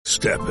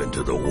Step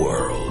into the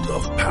world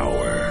of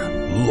power,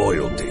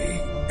 loyalty,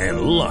 and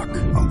luck.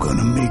 I'm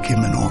gonna make him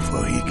an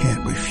offer he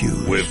can't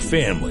refuse. With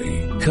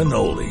family,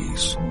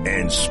 cannolis,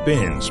 and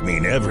spins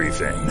mean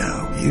everything.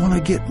 Now, you wanna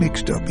get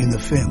mixed up in the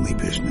family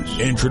business.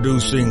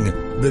 Introducing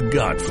The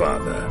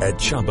Godfather at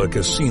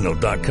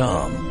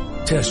ChumbaCasino.com.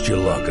 Test your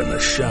luck in the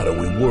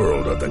shadowy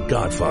world of The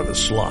Godfather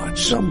slot.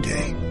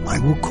 Someday, I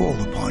will call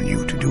upon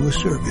you to do a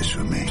service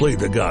for me. Play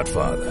The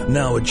Godfather,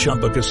 now at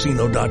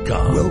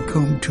ChumbaCasino.com.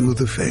 Welcome to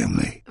the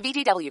family.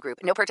 VGW Group.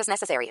 No purchase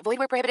necessary. Void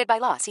where prohibited by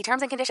law. See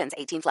terms and conditions.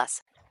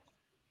 18+.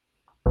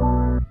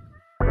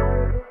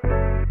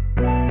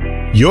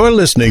 You're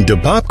listening to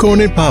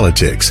Popcorn and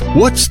Politics.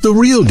 What's the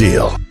Real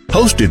Deal?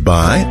 Hosted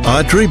by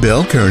Audrey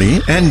Bell Kearney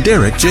and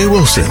Derek J.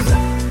 Wilson.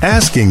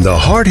 Asking the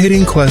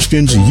hard-hitting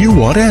questions you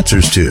want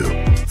answers to,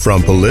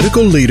 from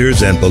political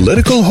leaders and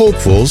political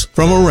hopefuls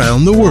from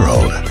around the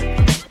world.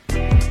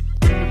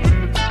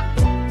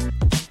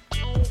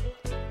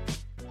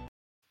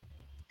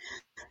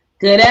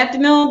 Good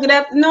afternoon,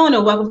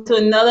 and welcome to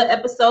another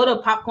episode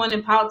of Popcorn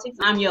and Politics.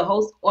 I'm your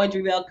host,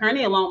 Audrey Bell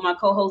Kearney, along with my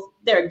co-host,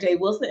 Derek J.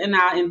 Wilson, and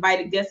our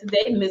invited guest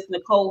today, Miss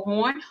Nicole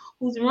Horn,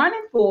 who's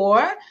running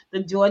for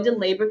the Georgia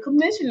Labor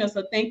Commissioner.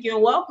 So thank you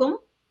and welcome.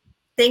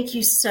 Thank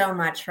you so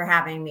much for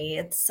having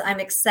me. I'm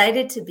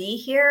excited to be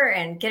here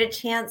and get a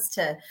chance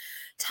to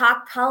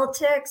talk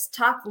politics,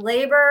 talk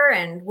labor,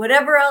 and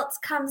whatever else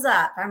comes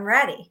up. I'm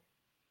ready.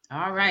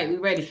 All right, we're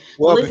ready.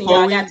 Well, listen,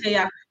 y'all, I gotta tell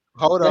y'all.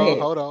 Hold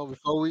on.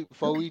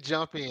 Before we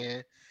jump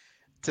in,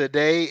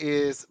 today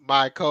is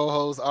my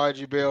co-host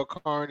Audrey Bell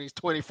Kearney's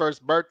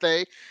 21st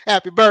birthday.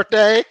 Happy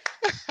birthday!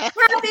 Happy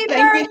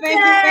Thank birthday!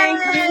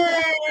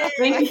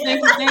 Thank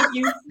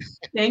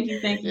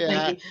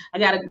you.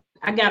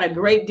 I got a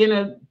great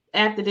dinner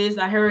after this.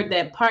 I heard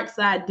that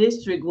Parkside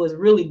District was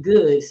really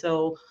good,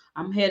 so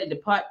I'm headed to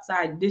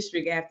Parkside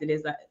District after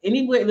this.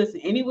 Anywhere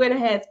that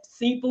has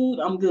seafood,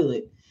 I'm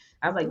good.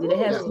 I was like, do they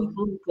have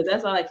seafood? Because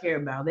that's all I care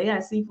about. They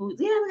got seafood.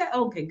 Yeah, we got.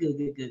 Okay,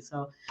 good.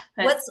 So,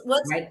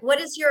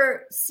 what is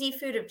your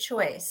seafood of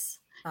choice,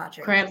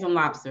 Audrey? Crabs and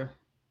lobster.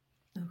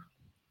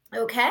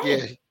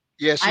 Okay.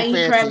 Yeah. I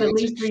eat crabs at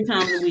least 3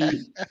 times a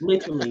week,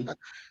 literally.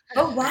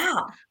 Oh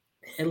wow.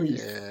 At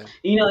least. Yeah.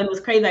 You know, it was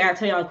crazy. I gotta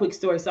tell y'all a quick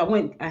story.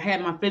 So I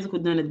had my physical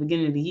done at the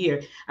beginning of the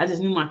year. I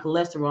just knew my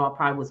cholesterol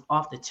probably was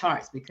off the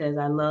charts because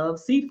I love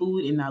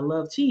seafood and I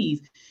love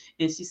cheese.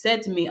 And she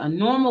said to me, a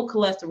normal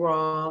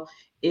cholesterol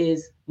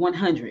is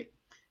 100.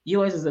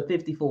 Yours is a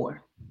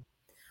 54.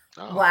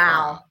 Oh,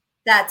 wow.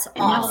 That's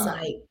awesome.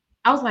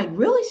 I was like,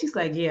 really? She's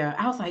like, yeah.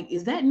 I was like,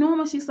 is that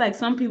normal? She's like,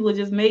 some people are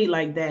just made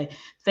like that.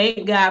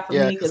 Thank God for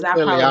me, because I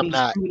probably be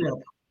screwed up.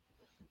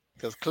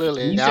 Because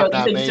clearly I'm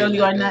not made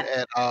like that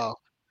at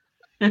all.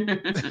 So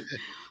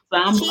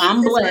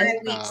I'm blessed.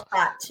 Cheese is my weak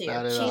spot too.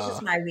 Cheese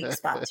is my weak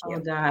spot too. Oh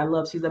God, I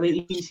love cheese. I've been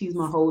eating cheese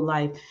my whole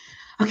life.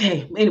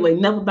 Okay, anyway,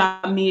 enough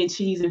about me and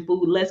cheese and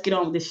food. Let's get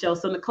on with the show.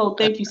 So Nicole,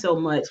 thank you so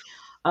much.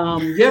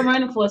 You're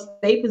running for a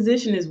state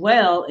position as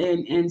well,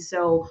 and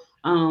so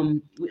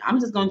I'm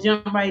just gonna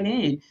jump right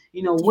in.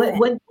 You know,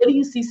 what do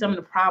you see some of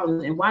the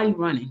problems and why are you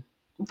running?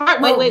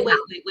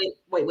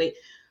 Wait.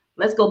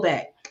 Let's go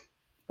back.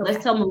 Okay.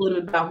 Let's tell them a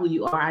little bit about who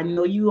you are. I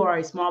know you are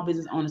a small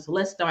business owner, so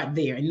let's start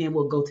there, and then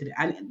we'll go to the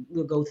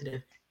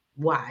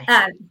why.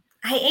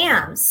 I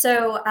am.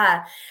 So,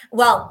 I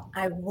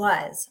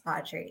was,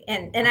 Audrey,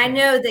 and I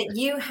know that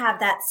you have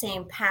that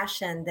same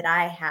passion that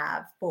I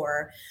have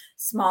for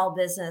small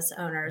business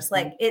owners.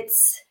 Mm-hmm. Like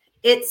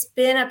it's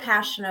been a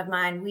passion of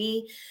mine.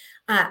 We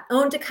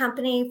owned a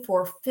company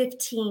for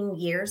 15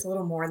 years, a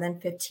little more than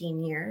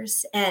 15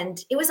 years,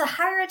 and it was a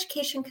higher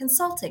education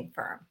consulting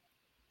firm.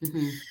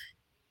 Mm-hmm.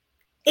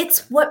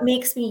 It's what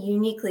makes me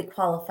uniquely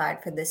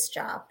qualified for this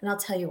job, and I'll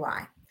tell you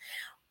why.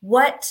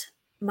 What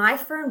my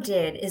firm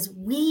did is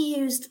we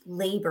used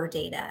labor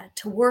data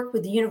to work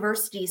with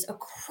universities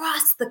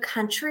across the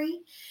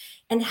country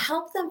and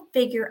help them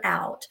figure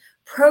out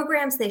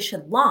programs they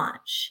should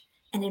launch.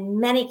 And in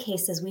many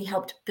cases, we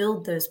helped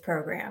build those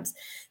programs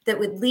that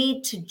would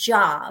lead to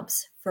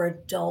jobs for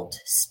adult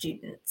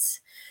students.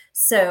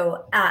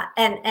 So,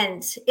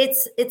 and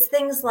it's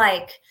things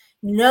like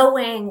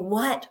knowing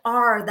what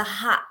are the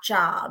hot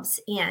jobs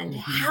and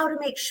how to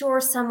make sure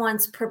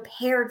someone's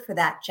prepared for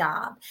that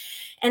job,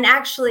 and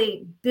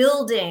actually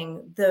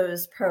building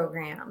those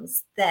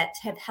programs that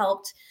have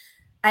helped.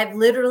 I've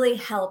literally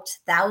helped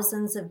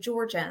thousands of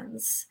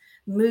Georgians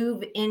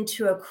move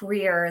into a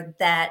career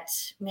that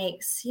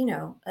makes,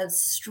 a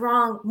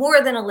strong,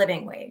 more than a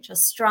living wage, a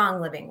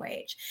strong living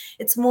wage.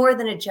 It's more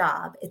than a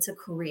job, it's a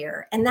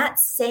career. And that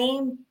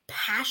same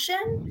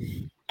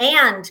passion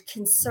and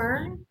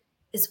concern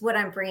is what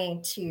I'm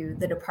bringing to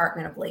the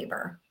Department of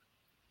Labor.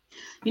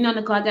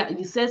 Nicole,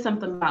 you said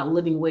something about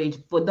living wage.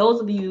 For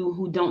those of you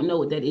who don't know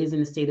what that is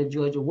in the state of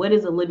Georgia, what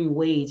is a living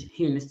wage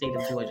here in the state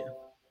of Georgia?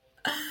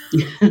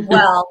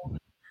 Well,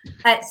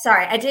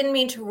 I didn't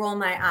mean to roll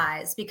my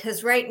eyes,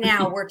 because right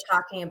now we're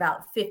talking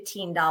about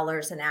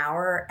 $15 an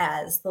hour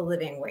as the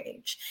living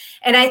wage.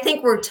 And I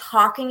think we're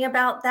talking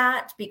about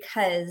that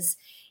because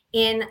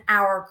in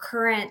our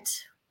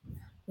current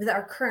with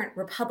our current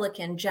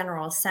Republican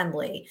General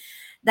Assembly,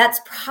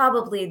 that's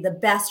probably the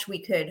best we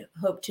could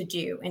hope to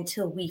do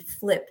until we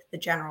flip the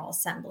General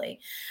Assembly.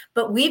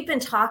 But we've been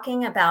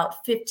talking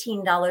about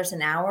 $15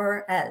 an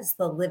hour as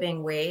the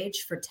living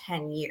wage for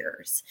 10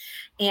 years.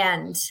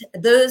 And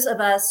those of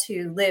us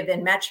who live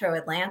in Metro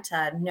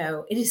Atlanta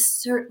know it is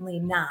certainly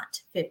not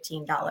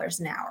 $15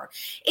 an hour.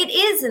 It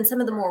is in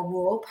some of the more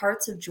rural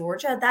parts of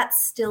Georgia,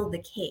 that's still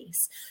the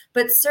case.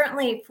 But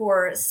certainly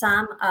for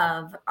some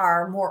of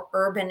our more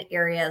urban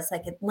areas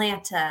like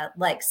Atlanta,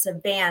 like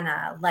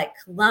Savannah, like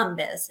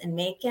Columbus and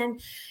Macon,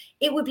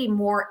 it would be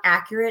more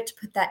accurate to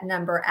put that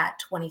number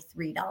at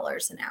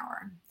 $23 an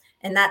hour.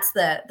 And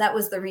that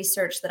was the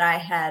research that I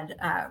had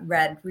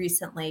read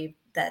recently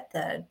that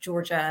the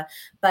Georgia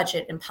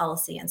Budget and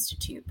Policy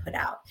Institute put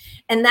out.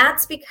 And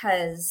that's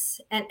because,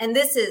 and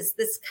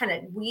this kind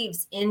of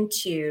weaves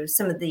into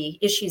some of the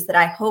issues that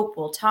I hope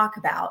we'll talk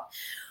about.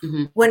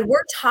 Mm-hmm. When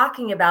we're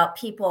talking about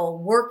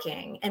people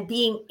working and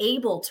being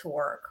able to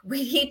work,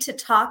 we need to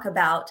talk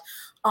about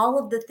all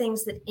of the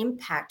things that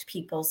impact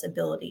people's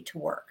ability to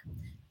work.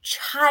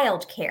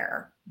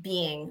 Childcare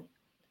being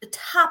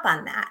top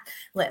on that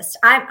list.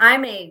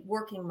 I'm a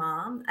working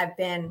mom. I've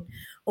been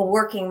a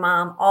working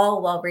mom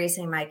all while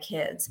raising my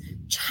kids.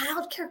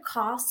 Childcare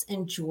costs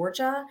in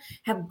Georgia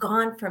have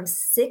gone from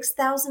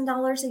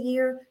 $6,000 a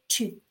year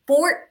to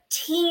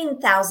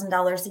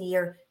 $14,000 a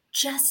year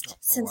just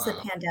since the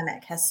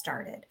pandemic has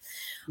started.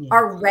 Yeah.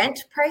 Our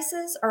rent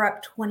prices are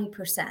up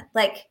 20%.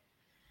 Like,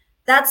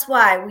 that's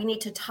why we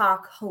need to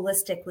talk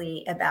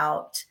holistically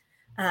about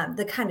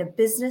the kind of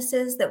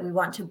businesses that we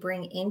want to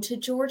bring into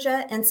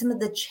Georgia and some of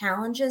the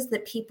challenges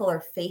that people are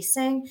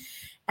facing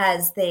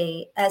as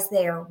they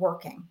are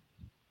working.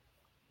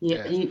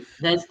 Yeah,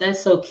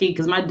 that's so key,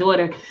 because my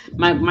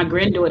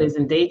granddaughter is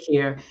in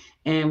daycare,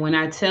 and when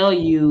I tell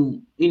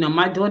you,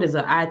 my daughter's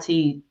an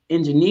IT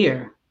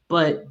engineer,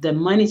 but the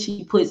money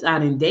she puts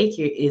out in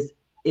daycare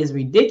is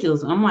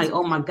ridiculous. I'm like,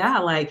 oh my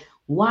God, like,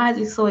 why is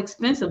it so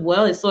expensive?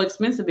 Well, it's so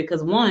expensive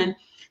because, one,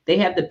 they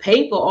have to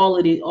pay for all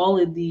of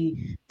the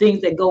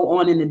things that go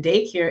on in the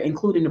daycare,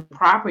 including the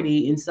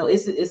property, and so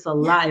it's a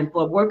lot. And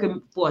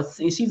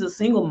and she's a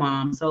single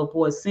mom, so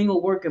for a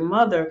single working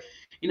mother,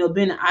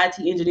 being an IT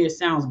engineer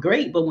sounds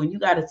great, but when you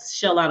got to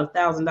shell out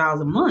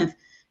 $1,000 a month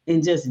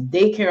in just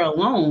daycare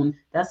alone,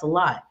 that's a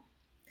lot.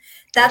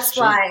 That's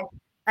why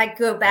I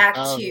go back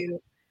to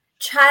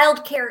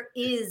childcare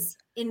is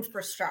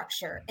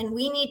infrastructure, and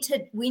we need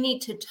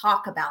to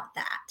talk about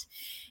that.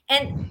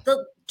 And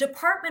the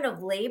Department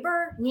of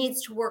Labor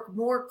needs to work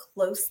more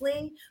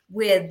closely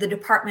with the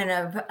Department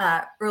of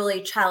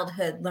Early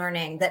Childhood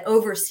Learning that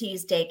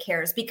oversees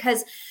daycares,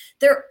 because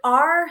there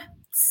are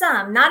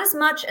some, not as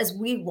much as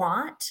we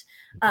want,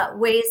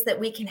 ways that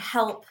we can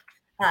help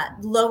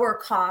lower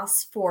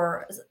costs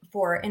for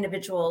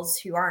individuals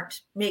who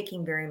aren't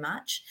making very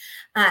much.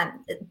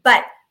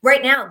 But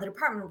right now, the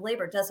Department of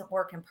Labor doesn't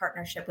work in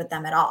partnership with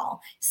them at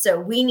all.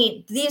 So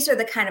these are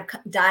the kind of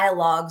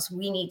dialogues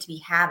we need to be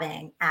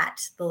having at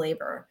the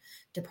Labor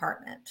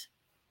Department.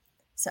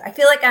 So I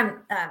feel like I'm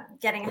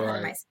getting ahead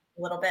of myself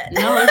a little bit.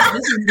 No,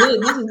 this is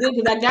good. This is good,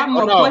 because I got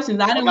more questions.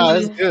 I didn't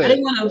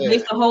want to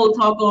base the whole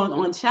talk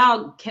on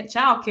child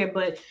care,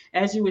 but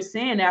as you were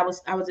saying, I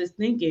was just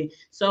thinking.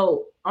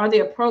 So, are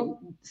there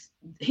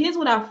here's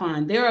what I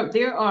find: there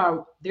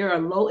are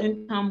low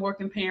income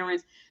working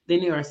parents.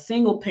 Then there are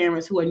single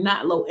parents who are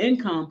not low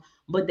income,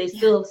 but they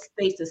still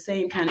face the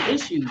same kind of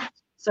issues.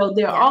 So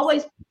there are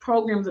always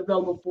programs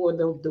available for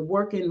the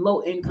working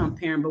low income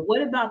parent. But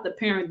what about the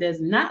parent that's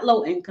not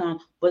low income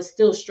but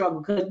still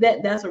struggle? Because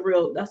that's a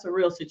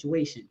real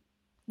situation.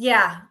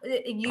 Yeah,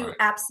 you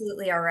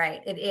absolutely are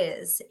right. It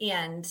is,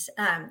 and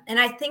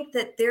I think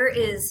that there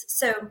is.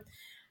 So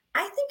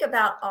I think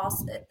about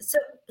also. So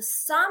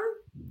some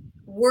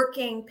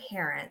working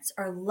parents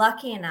are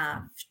lucky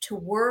enough to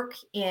work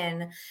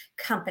in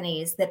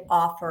companies that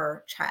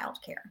offer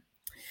childcare.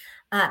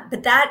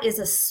 But that is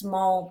a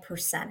small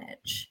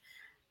percentage.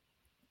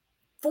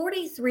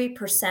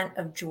 43%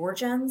 of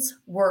Georgians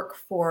work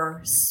for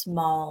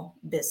small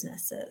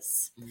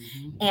businesses.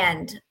 Mm-hmm.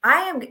 And I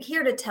am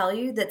here to tell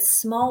you that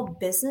small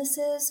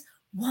businesses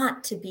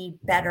want to be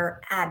better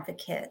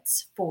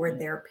advocates for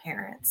their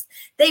parents.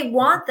 They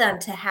want them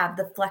to have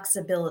the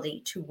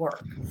flexibility to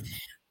work.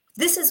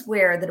 This is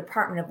where the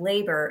Department of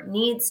Labor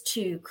needs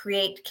to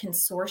create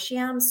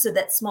consortiums so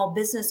that small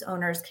business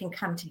owners can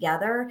come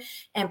together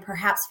and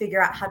perhaps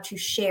figure out how to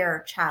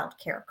share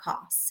childcare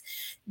costs.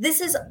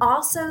 This is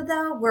also,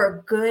 though, where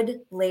a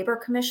good labor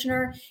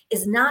commissioner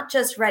is not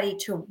just ready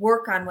to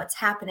work on what's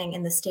happening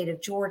in the state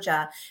of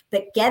Georgia,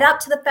 but get up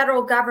to the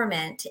federal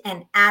government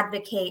and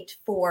advocate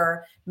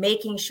for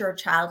making sure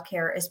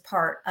childcare is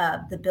part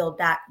of the Build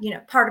Back,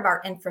 part of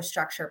our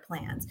infrastructure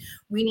plans.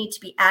 We need to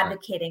be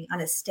advocating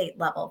on a state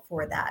level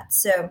for that.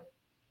 So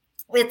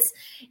it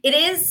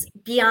is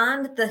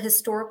beyond the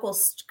historical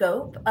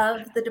scope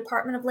of the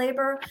Department of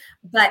Labor,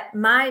 but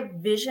my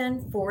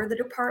vision for the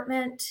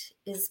department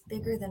is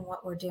bigger than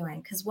what we're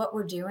doing, because what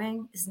we're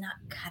doing is not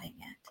cutting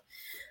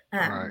it.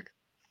 Right.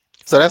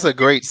 So that's a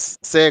great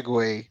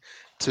segue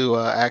to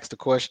ask the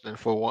question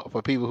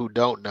for people who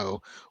don't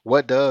know,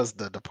 what does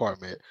the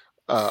Department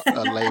of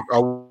Labor,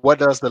 or what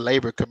does the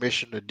Labor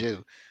Commissioner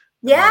do?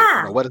 Like,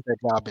 Yeah. what does that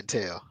job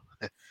entail?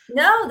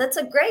 No, that's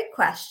a great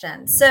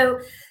question. So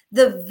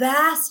the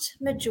vast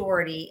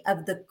majority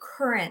of the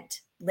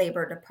current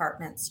Labor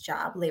Department's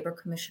job, Labor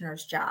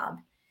Commissioner's job,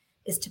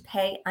 is to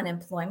pay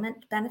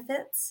unemployment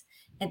benefits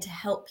and to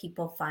help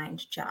people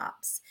find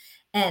jobs.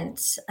 And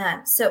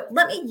so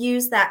let me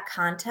use that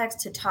context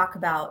to talk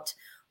about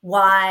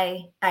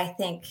why I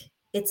think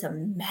it's a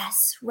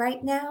mess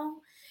right now.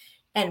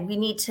 And we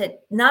need to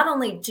not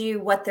only do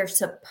what they're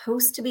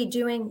supposed to be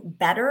doing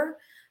better,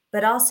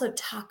 but also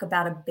talk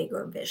about a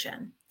bigger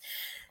vision.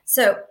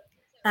 So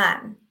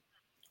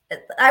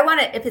I want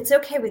to, if it's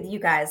okay with you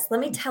guys, let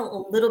me tell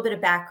a little bit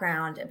of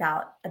background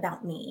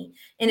about me,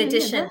 in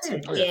addition to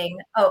being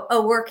a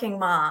working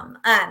mom.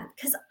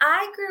 Because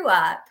I grew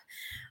up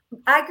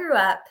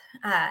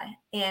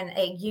in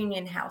a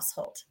union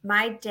household.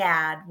 My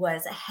dad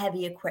was a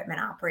heavy equipment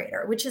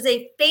operator, which is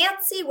a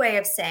fancy way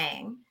of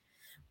saying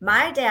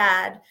my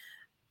dad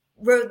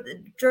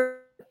drove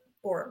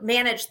or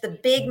managed the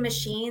big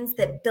machines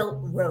that built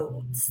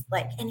roads.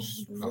 And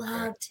he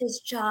loved his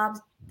job.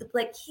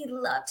 He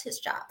loved his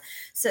job.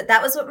 So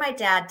that was what my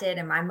dad did.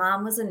 And my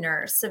mom was a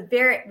nurse. So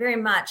very, very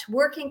much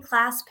working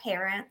class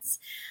parents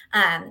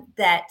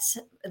that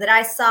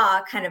I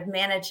saw kind of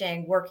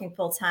managing, working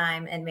full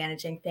time and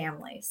managing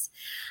families.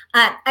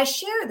 I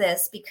share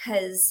this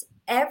because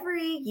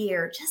every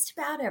year, just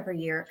about every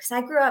year, because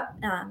I grew up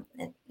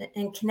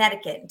in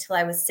Connecticut until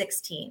I was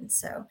 16.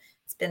 So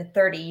it's been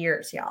 30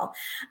 years, y'all,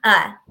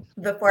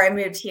 before I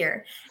moved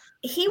here.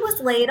 He was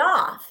laid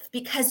off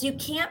because you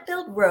can't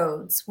build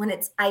roads when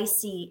it's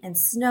icy and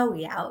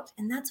snowy out.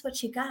 And that's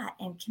what you got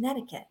in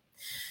Connecticut.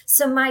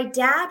 So my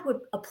dad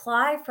would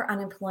apply for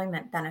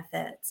unemployment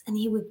benefits and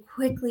he would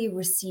quickly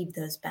receive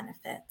those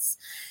benefits.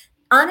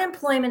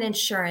 Unemployment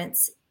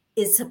insurance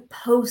is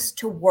supposed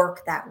to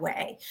work that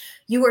way.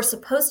 You are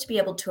supposed to be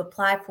able to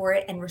apply for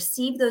it and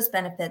receive those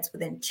benefits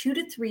within 2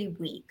 to 3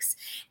 weeks.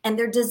 And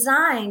they're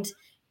designed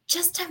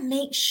just to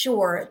make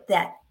sure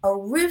that a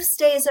roof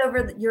stays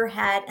over your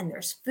head and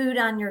there's food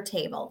on your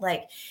table.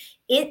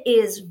 It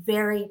is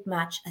very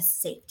much a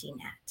safety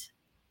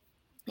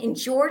net. In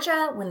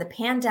Georgia, when the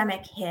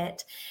pandemic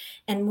hit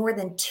and more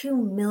than 2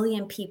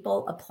 million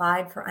people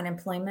applied for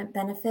unemployment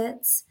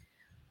benefits,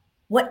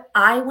 what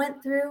I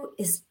went through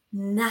is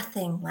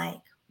nothing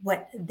like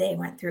what they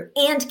went through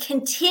and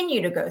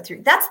continue to go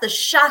through. That's the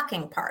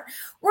shocking part.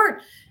 We're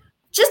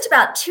just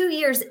about 2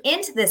 years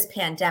into this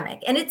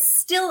pandemic, and it's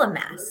still a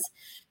mess.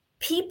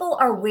 People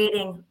are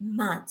waiting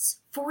months,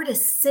 4 to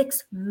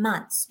 6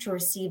 months to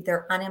receive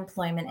their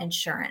unemployment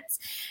insurance.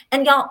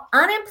 And y'all,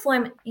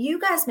 unemployment, you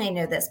guys may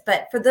know this,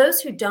 but for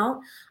those who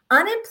don't,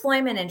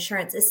 unemployment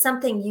insurance is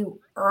something you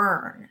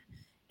earn.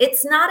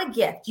 It's not a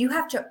gift. You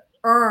have to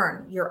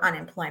earn your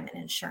unemployment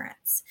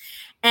insurance.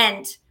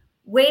 And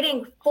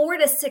waiting 4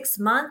 to 6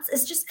 months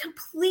is just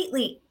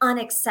completely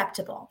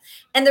unacceptable.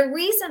 And the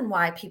reason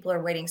why people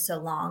are waiting so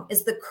long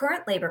is the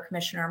current labor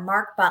commissioner,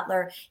 Mark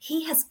Butler,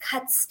 he has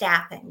cut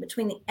staffing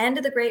between the end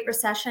of the Great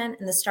Recession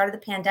and the start of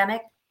the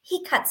pandemic.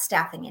 He cut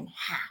staffing in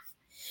half.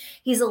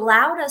 He's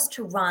allowed us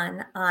to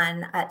run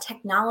on a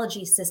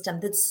technology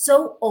system that's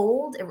so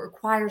old, it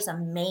requires a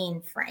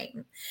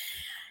mainframe.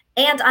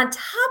 And on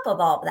top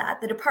of all of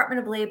that, the Department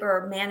of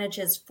Labor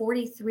manages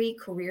 43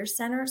 career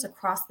centers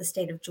across the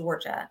state of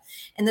Georgia.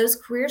 And those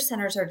career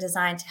centers are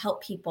designed to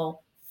help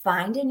people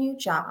find a new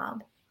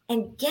job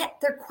and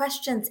get their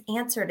questions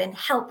answered and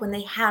help when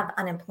they have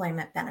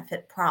unemployment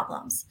benefit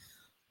problems.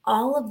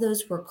 All of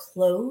those were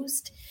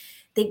closed.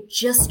 They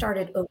just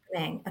started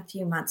opening a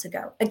few months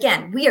ago.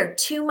 Again, we are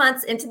 2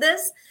 months into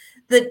this.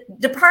 The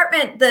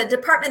department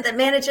that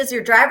manages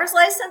your driver's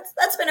license,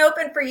 that's been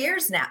open for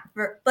years now,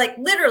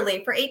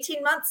 literally for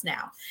 18 months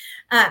now.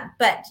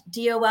 But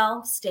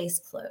DOL stays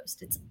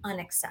closed. It's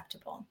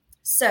unacceptable.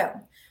 So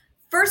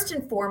first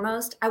and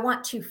foremost, I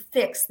want to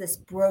fix this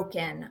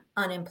broken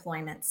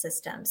unemployment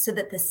system so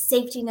that the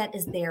safety net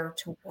is there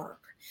to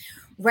work.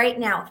 Right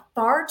now,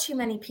 far too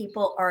many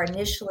people are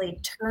initially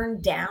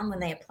turned down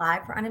when they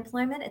apply for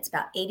unemployment. It's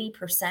about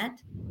 80%.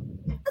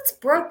 That's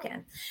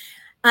broken.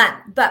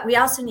 But we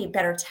also need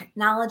better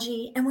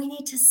technology and we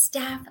need to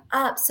staff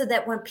up so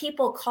that when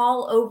people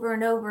call over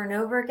and over and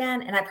over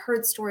again, and I've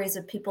heard stories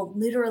of people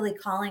literally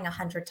calling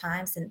 100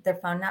 times and their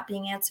phone not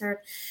being answered,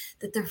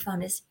 that their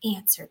phone is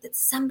answered, that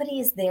somebody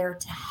is there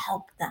to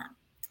help them.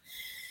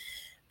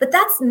 But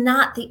that's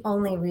not the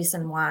only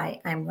reason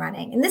why I'm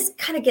running. And this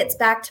kind of gets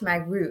back to my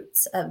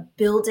roots of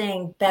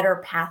building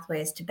better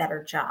pathways to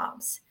better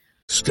jobs.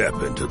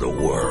 Step into the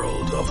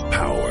world of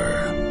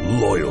power,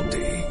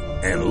 loyalty,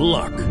 and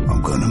luck.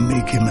 I'm gonna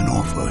make him an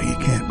offer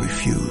he can't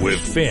refuse. With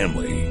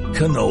family,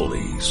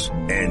 cannolis,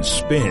 and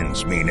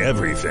spins mean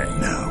everything.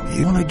 Now,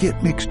 you wanna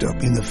get mixed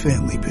up in the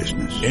family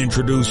business.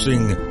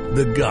 Introducing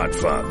The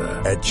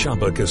Godfather at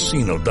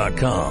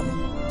ChumbaCasino.com.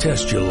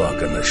 Test your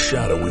luck in the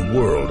shadowy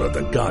world of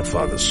The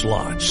Godfather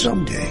slot.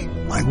 Someday,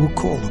 I will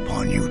call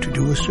upon you to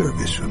do a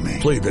service for me.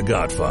 Play The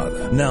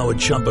Godfather now at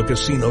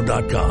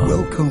ChumbaCasino.com.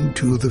 Welcome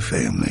to the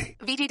family.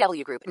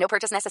 VGW Group. No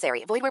purchase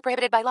necessary. Void where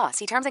prohibited by law.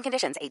 See terms and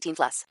conditions.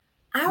 18+.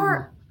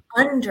 Our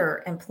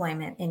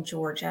underemployment in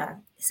Georgia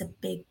is a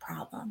big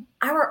problem.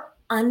 Our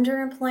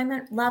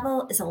underemployment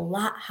level is a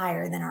lot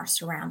higher than our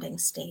surrounding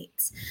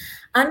states.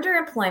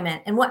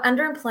 Underemployment, and what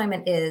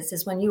underemployment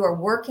is when you are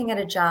working at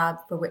a job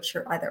for which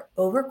you're either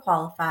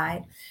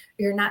overqualified or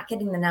you're not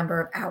getting the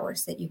number of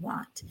hours that you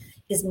want,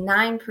 is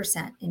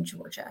 9% in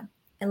Georgia.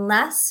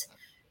 Unless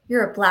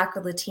you're a Black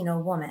or Latino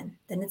woman,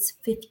 then it's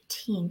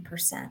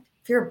 15%.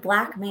 If you're a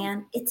Black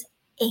man, it's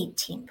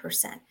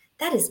 18%.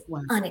 That is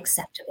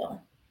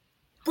unacceptable.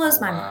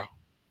 Blows my mind.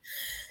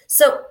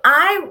 So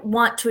I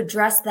want to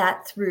address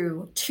that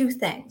through two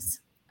things: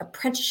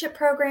 apprenticeship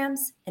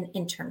programs and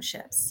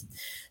internships.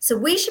 So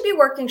we should be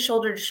working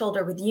shoulder to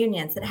shoulder with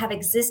unions that have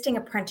existing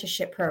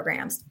apprenticeship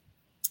programs.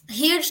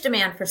 Huge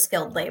demand for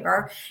skilled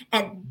labor.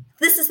 And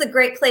this is the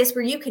great place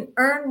where you can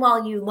earn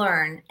while you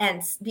learn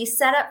and be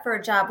set up for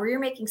a job where you're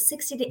making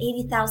 $60,000 to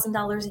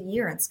 $80,000 a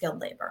year in skilled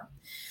labor.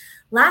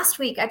 Last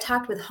week, I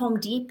talked with Home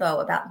Depot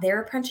about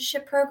their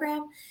apprenticeship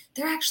program.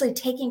 They're actually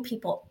taking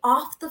people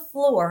off the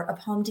floor of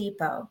Home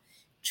Depot,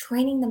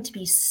 training them to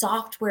be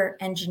software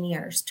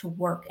engineers to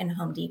work in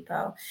Home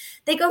Depot.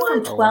 They go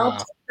from $12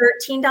 to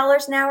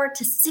 $13 an hour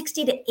to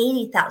 $60,000 to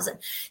 $80,000.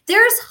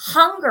 There's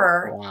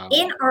hunger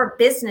in our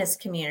business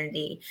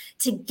community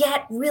to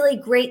get really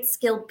great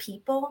skilled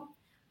people.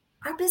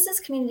 Our business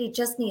community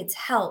just needs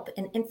help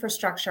and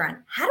infrastructure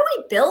on how do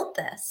we build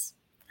this?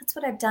 That's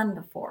what I've done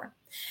before.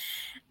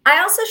 I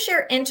also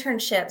share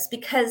internships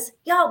because,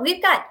 y'all,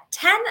 we've got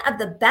 10 of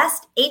the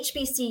best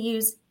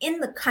HBCUs in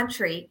the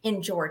country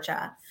in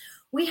Georgia.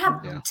 We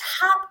have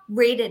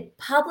top-rated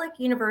public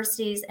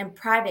universities and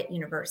private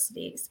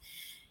universities.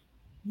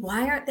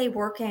 Why aren't they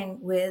working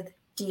with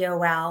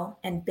DOL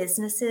and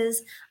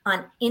businesses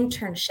on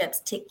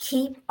internships to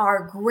keep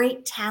our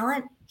great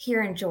talent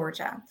here in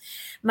Georgia?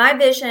 My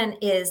vision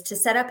is to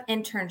set up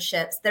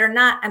internships that are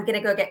not, I'm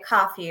going to go get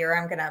coffee or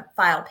I'm going to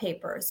file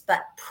papers,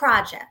 but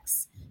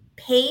projects.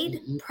 Paid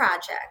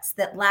projects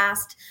that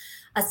last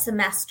a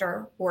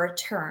semester or a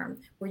term,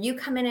 where you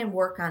come in and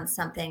work on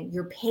something,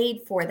 you're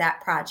paid for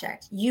that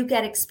project, you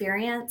get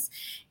experience,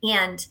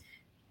 and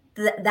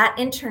that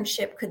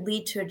internship could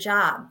lead to a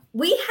job.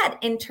 We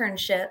had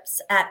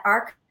internships at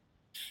our,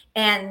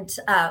 and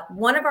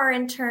one of our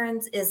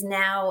interns is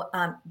now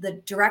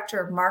the director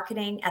of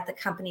marketing at the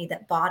company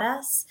that bought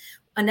us.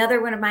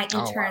 Another one of my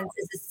interns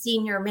is a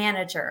senior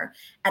manager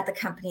at the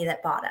company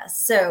that bought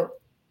us. So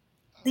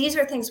these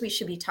are things we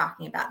should be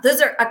talking about. Those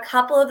are a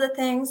couple of the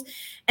things.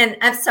 And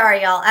I'm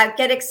sorry, y'all, I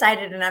get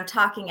excited and I'm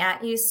talking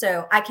at you.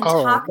 So I can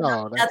talk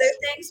about other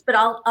things, but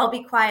I'll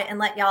be quiet and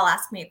let y'all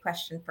ask me a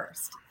question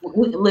first.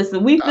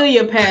 Listen, we feel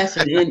your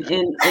passion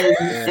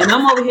and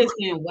I'm over here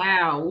saying,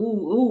 wow,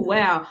 ooh,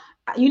 wow.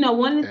 You know,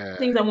 one of the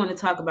things I want to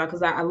talk about,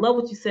 because I love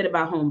what you said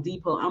about Home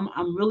Depot.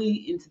 I'm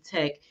really into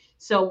tech.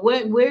 So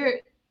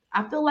where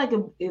I feel like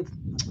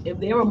if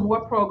there were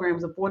more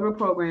programs, affordable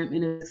program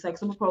and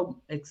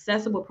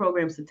accessible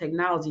programs to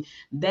technology,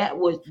 that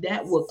would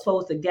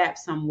close the gap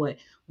somewhat.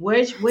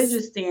 Where's your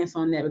stance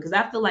on that? Because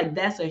I feel like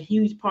that's a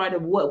huge part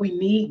of what we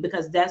need,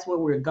 because that's where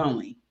we're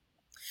going.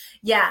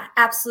 Yeah,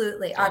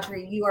 absolutely.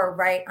 Audrey, you are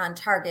right on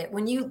target.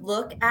 When you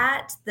look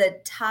at the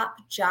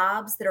top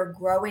jobs that are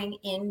growing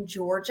in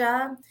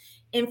Georgia,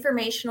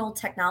 informational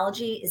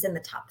technology is in the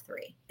top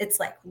 3. It's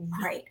like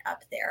right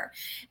up there.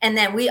 And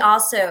then we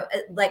also,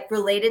 like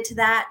related to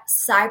that,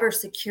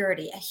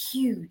 cybersecurity, a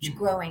huge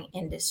growing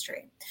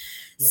industry.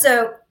 Yeah.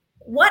 So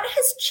what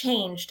has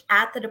changed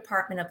at the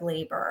Department of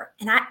Labor,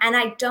 and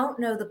I don't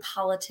know the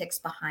politics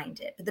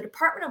behind it, but the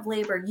Department of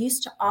Labor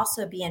used to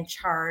also be in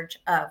charge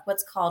of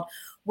what's called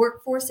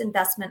Workforce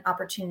Investment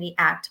Opportunity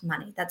Act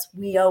money. That's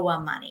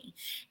WIOA money.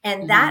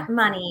 And that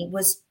money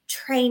was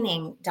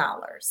training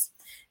dollars.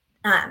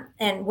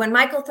 And when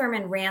Michael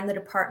Thurman ran the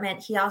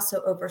department, he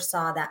also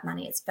oversaw that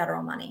money. It's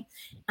federal money.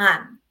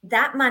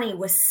 That money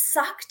was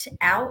sucked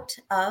out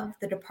of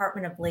the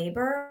Department of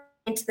Labor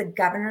into the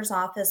governor's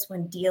office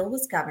when Deal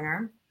was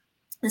governor.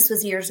 This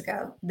was years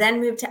ago, then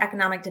moved to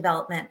economic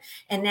development,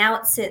 and now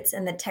it sits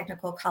in the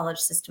technical college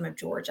system of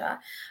Georgia.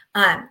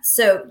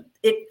 So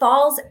it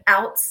falls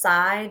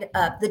outside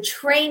of the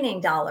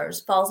training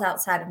dollars, falls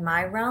outside of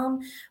my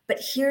realm. But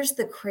here's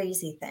the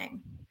crazy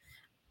thing.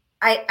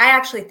 I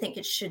actually think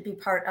it should be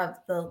part of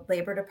the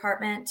Labor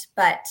Department,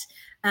 but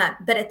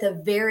at the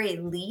very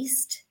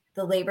least,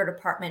 the Labor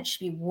Department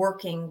should be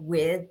working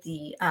with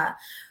the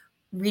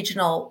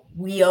regional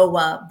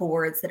WIOA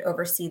boards that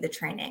oversee the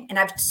training. And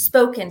I've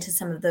spoken to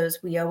some of those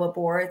WIOA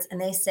boards,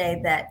 and they say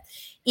that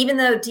even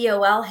though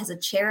DOL has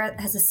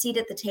a seat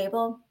at the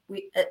table,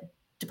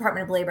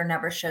 Department of Labor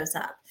never shows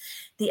up.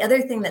 The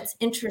other thing that's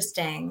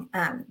interesting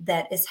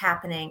that is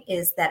happening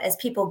is that as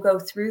people go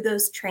through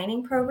those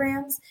training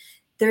programs,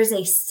 there's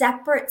a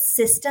separate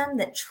system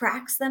that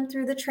tracks them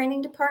through the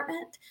training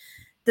department.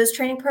 those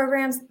training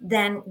programs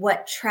than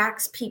what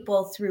tracks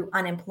people through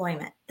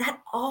unemployment. That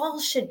all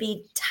should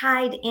be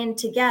tied in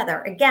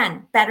together.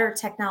 Again, better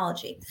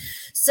technology.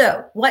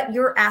 So what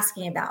you're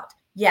asking about,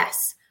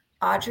 yes,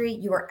 Audrey,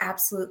 you are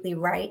absolutely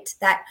right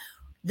that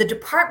the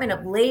Department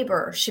of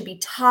Labor should be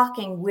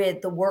talking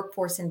with the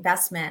workforce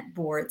investment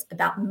boards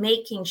about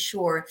making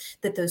sure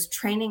that those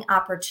training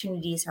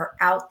opportunities are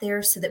out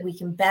there so that we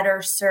can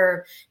better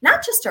serve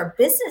not just our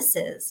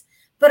businesses,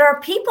 but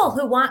our people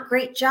who want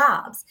great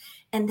jobs.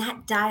 And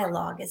that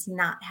dialogue is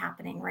not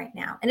happening right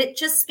now. And it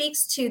just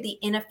speaks to the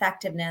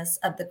ineffectiveness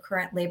of the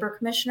current labor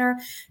commissioner,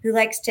 who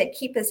likes to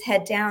keep his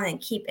head down and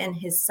keep in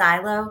his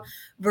silo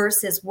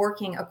versus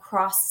working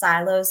across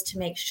silos to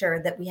make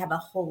sure that we have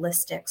a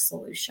holistic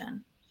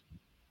solution.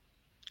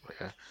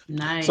 Okay.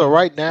 Nice. So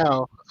right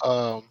now,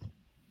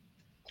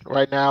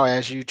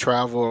 as you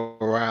travel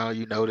around,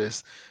 you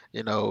notice,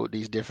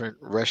 these different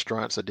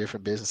restaurants or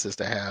different businesses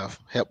that have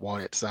help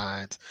wanted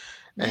signs.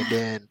 And Yeah.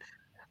 then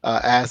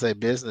as a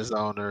business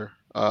owner,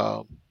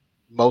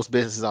 most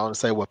business owners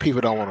say, well,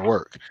 people don't want to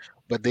work.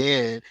 But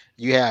then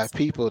you have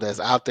people that's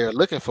out there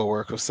looking for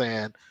work who are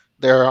saying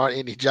there aren't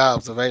any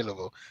jobs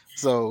available.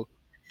 So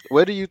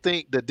where do you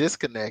think the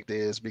disconnect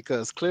is?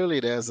 Because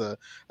clearly there's a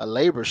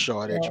labor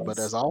shortage, but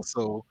there's Yes.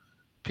 also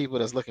people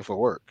that's looking for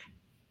work.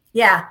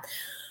 Yeah.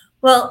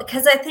 Well,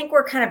 because I think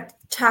we're kind of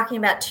talking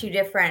about two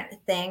different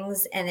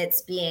things and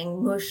it's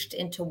being mushed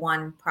into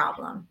one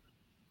problem.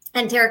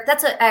 And Derek,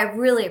 I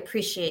really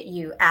appreciate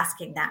you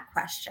asking that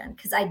question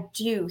because I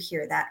do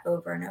hear that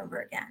over and over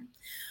again.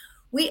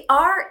 We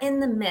are in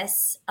the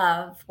midst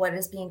of what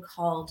is being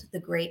called the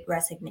Great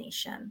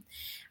Resignation,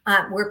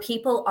 where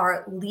people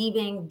are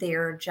leaving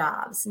their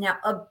jobs. Now,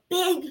 a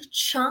big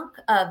chunk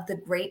of the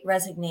Great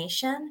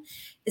Resignation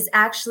is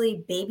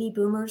actually baby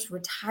boomers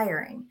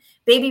retiring.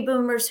 Baby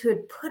boomers who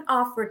had put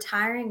off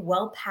retiring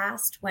well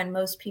past when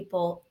most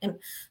people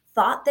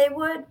thought they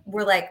would,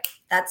 were like,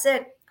 that's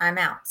it, I'm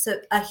out. So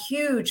a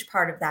huge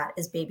part of that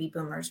is baby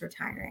boomers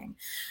retiring.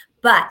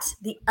 But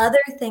the other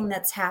thing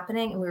that's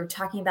happening, and we were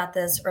talking about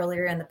this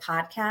earlier in the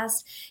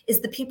podcast, is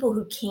the people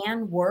who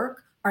can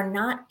work are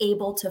not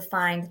able to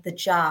find the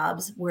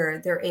jobs where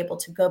they're able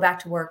to go back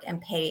to work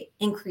and pay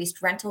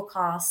increased rental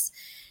costs,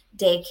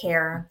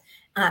 daycare.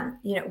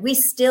 We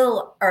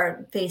still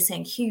are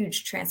facing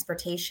huge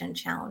transportation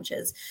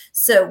challenges.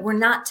 So we're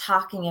not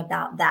talking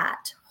about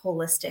that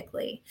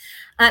holistically.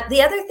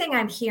 The other thing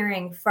I'm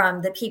hearing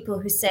from the people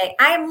who say,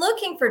 I'm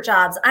looking for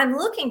jobs, I'm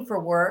looking for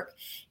work,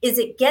 is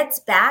it gets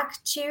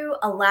back to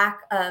a lack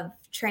of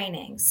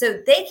training.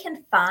 So they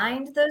can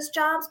find those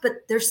jobs, but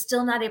they're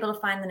still not able to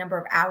find the number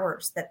of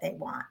hours that they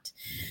want.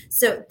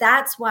 So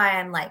that's why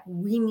I'm like,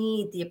 we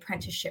need the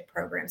apprenticeship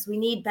programs. We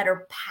need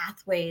better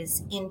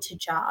pathways into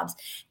jobs.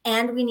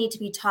 And we need to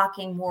be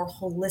talking more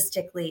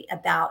holistically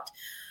about,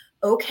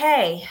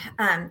 okay,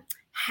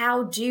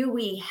 how do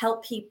we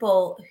help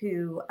people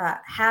who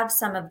have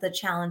some of the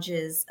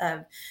challenges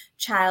of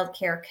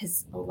childcare?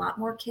 Because a lot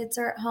more kids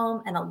are at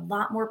home and a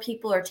lot more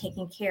people are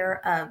taking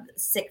care of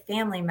sick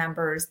family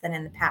members than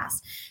in the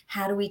past.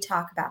 How do we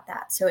talk about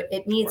that? So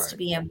it needs to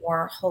be a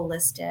more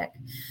holistic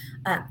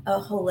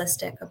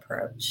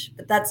approach.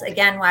 But that's,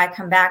 again, why I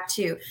come back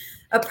to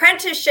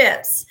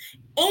apprenticeships.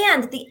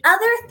 And the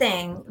other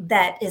thing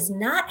that is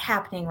not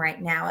happening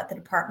right now at the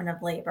Department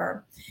of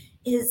Labor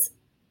is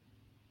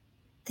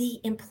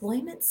the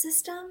employment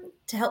system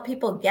to help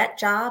people get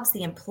jobs.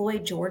 The Employ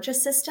Georgia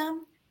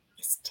system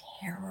is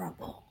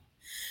terrible.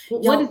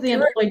 What is the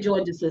Employ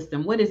Georgia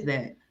system? What is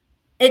that?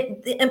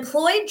 The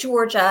Employ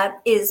Georgia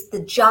is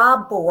the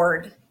job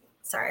board.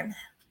 Sorry, I'm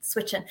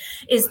switching.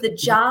 Is the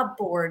job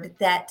board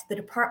that the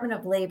Department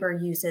of Labor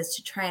uses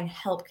to try and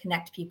help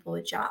connect people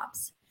with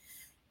jobs.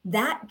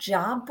 That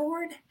job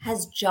board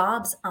has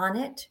jobs on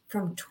it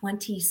from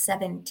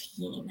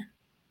 2017.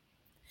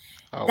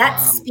 That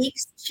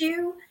speaks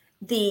to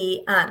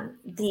the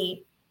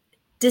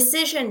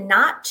decision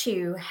not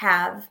to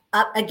have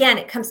again,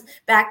 it comes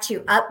back to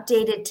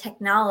updated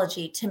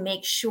technology to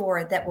make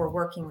sure that we're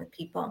working with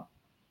people.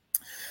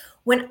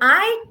 When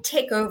I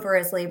take over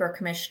as labor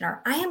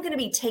commissioner, I am going to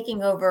be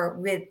taking over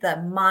with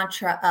the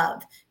mantra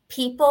of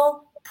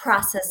people,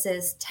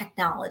 processes,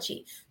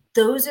 technology.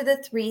 Those are the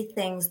three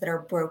things that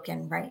are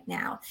broken right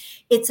now.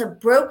 It's a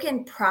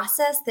broken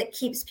process that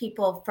keeps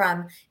people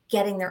from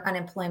getting their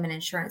unemployment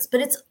insurance, but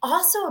it's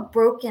also a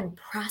broken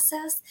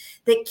process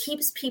that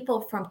keeps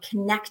people from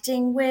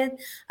connecting with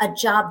a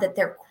job that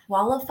they're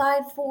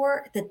qualified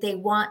for, that they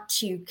want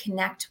to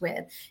connect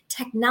with.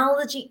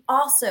 Technology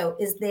also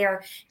is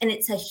there, and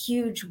it's a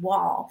huge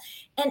wall.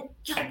 And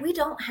we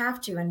don't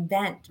have to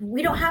reinvent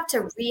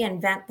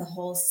the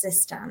whole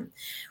system.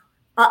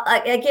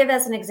 I give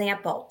as an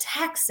example,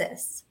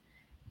 Texas.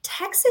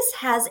 Texas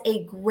has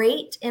a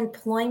great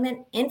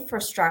employment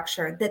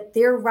infrastructure that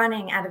they're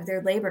running out of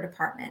their labor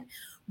department.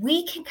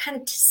 We can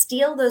kind of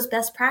steal those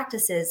best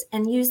practices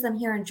and use them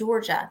here in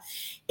Georgia.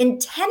 In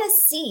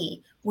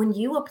Tennessee, when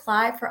you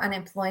apply for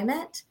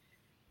unemployment,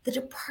 the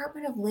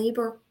Department of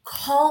Labor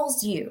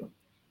calls you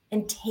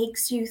and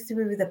takes you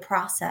through the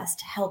process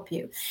to help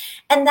you.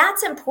 And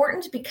that's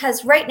important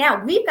because right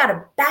now we've got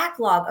a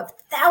backlog of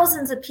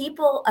thousands of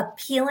people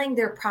appealing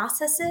their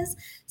processes.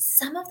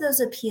 Some of those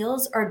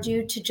appeals are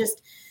due to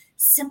just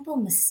simple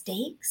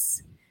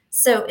mistakes.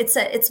 So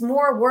it's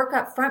more work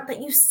up front,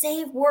 but you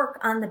save work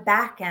on the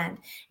back end,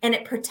 and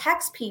it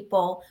protects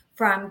people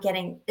from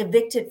getting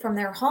evicted from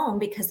their home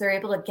because they're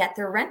able to get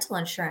their rental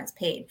insurance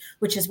paid,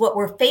 which is what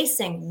we're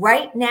facing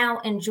right now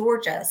in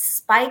Georgia,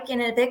 spike in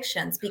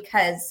evictions,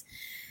 because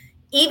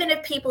even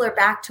if people are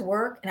back to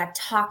work, and I've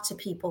talked to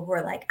people who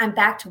are like, I'm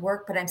back to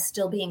work, but I'm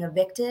still being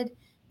evicted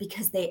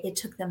because it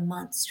took them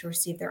months to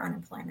receive their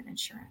unemployment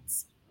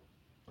insurance.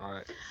 All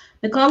right.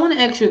 Nicole, I want to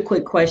ask you a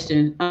quick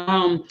question.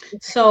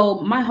 So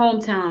my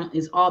hometown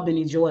is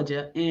Albany,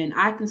 Georgia, and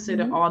I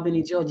consider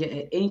Albany, Georgia,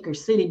 an anchor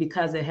city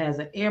because it has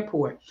an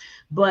airport.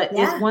 But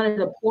it's one of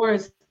the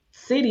poorest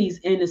cities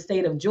in the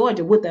state of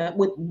Georgia with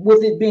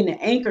it being an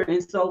anchor.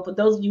 And so for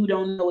those of you who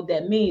don't know what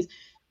that means,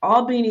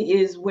 Albany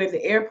is where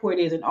the airport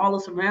is, and all the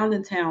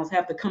surrounding towns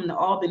have to come to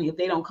Albany if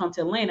they don't come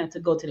to Atlanta to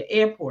go to the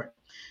airport.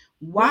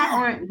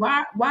 Why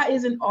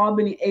isn't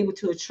Albany able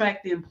to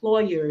attract the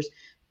employers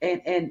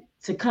and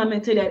to come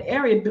into that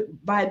area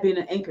by being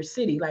an anchor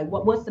city? Like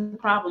what's the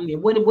problem there?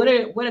 What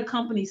are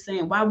companies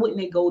saying? Why wouldn't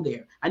they go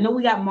there? I know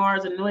we got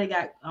Mars, I know they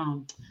got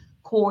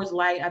Coors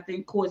Light, I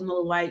think Coors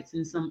Miller Lights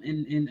and some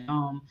and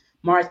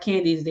Mars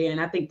Candy is there, and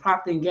I think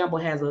Procter & Gamble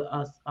has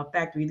a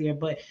factory there,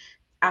 but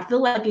I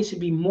feel like it should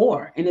be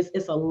more, and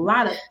it's a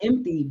lot of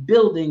empty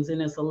buildings,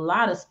 and it's a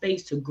lot of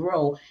space to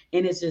grow,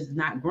 and it's just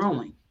not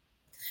growing.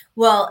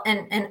 Well,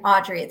 and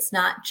Audrey, it's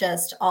not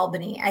just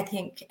Albany. I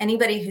think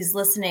anybody who's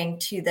listening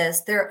to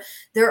this, there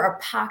are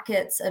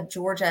pockets of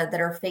Georgia that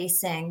are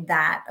facing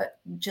that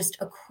just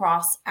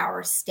across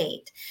our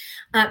state.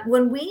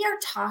 When we are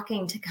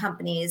talking to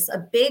companies, a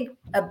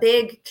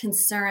big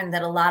concern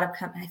that a lot of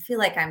companies, I feel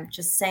like I'm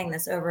just saying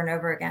this over and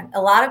over again.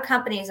 A lot of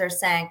companies are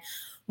saying,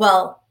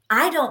 well,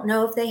 I don't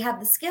know if they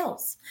have the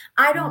skills.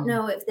 I don't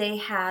know if they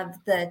have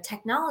the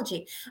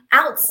technology.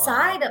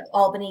 Outside of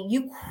Albany,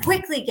 you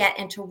quickly get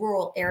into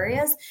rural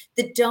areas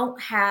that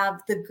don't have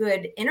the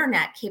good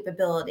internet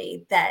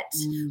capability that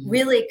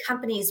really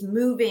companies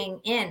moving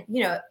in,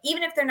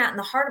 even if they're not in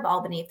the heart of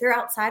Albany, if they're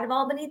outside of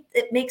Albany,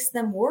 it makes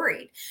them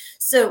worried.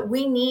 So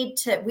we need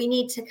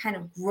to kind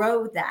of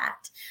grow that.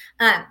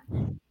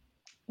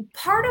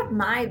 Part of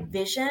my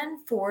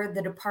vision for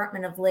the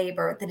Department of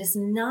Labor that is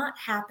not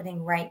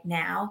happening right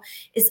now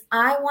is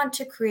I want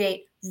to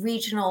create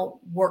regional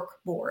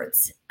work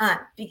boards.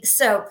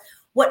 So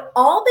what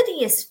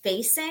Albany is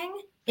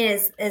facing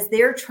is, as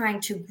they're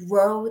trying to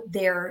grow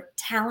their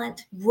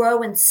talent,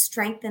 grow and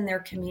strengthen their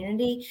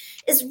community,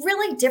 is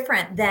really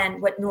different than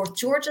what North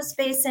Georgia's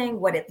facing,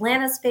 what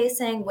Atlanta's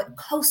facing, what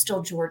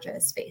coastal Georgia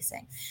is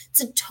facing.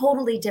 It's a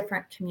totally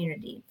different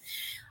community.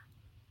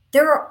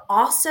 There are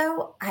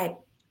also, I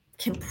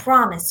can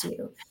promise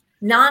you,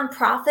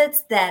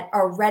 nonprofits that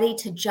are ready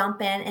to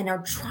jump in and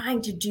are trying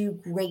to do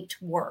great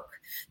work.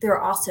 There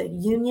are also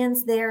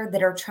unions there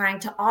that are trying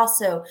to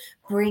also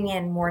bring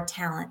in more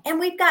talent.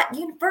 And we've got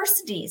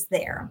universities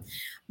there.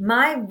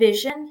 My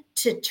vision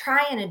to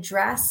try and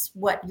address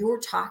what you're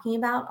talking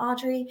about,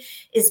 Audrey,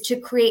 is to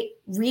create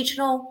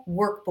regional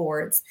work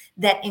boards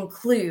that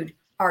include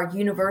our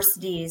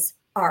universities,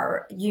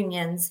 our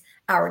unions,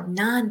 our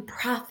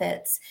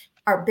nonprofits,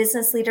 our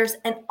business leaders,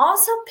 and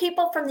also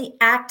people from the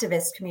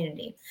activist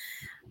community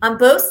on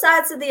both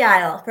sides of the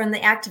aisle from the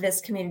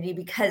activist community,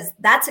 because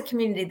that's a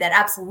community that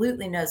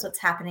absolutely knows what's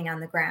happening on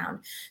the ground,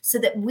 so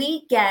that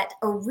we get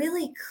a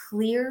really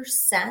clear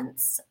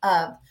sense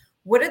of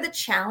what are the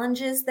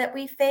challenges that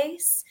we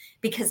face,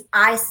 because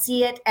I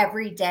see it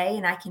every day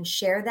and I can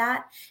share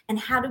that, and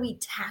how do we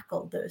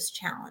tackle those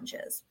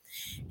challenges?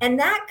 And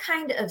that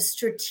kind of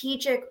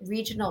strategic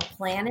regional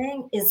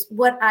planning is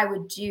what I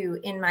would do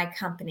in my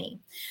company.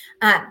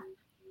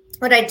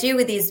 What I do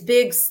with these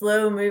big,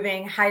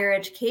 slow-moving higher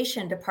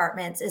education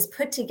departments is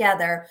put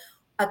together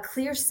a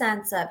clear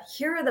sense of,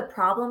 here are the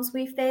problems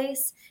we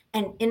face,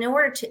 and in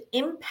order to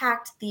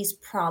impact these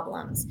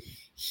problems,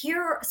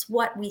 here's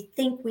what we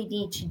think we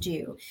need to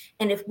do.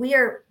 And if we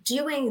are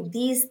doing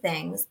these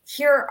things,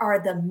 here are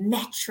the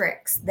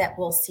metrics that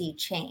we'll see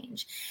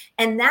change.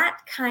 And that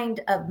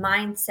kind of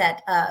mindset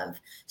of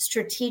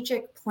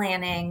strategic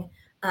planning,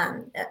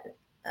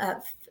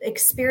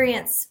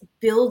 experience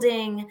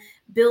building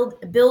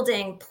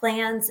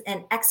plans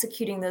and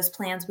executing those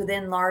plans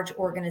within large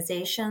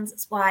organizations.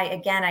 That's why,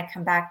 again, I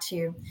come back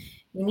to,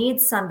 you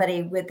need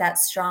somebody with that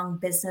strong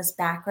business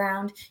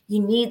background. You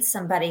need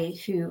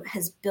somebody who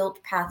has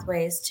built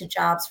pathways to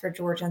jobs for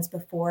Georgians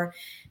before,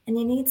 and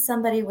you need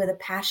somebody with a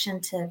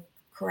passion to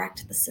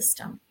correct the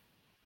system.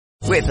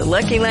 With the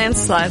Lucky Land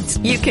Slots,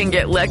 you can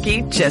get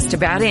lucky just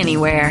about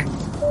anywhere.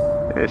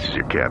 This is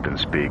your captain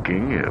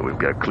speaking. We've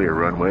got clear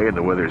runway and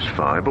the weather's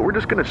fine, but we're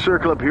just going to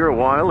circle up here a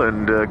while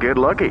and get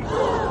lucky.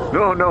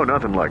 No,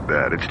 nothing like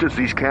that. It's just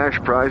these cash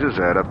prizes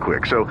add up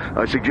quick. So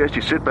I suggest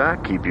you sit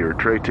back, keep your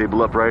tray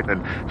table upright,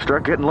 and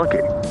start getting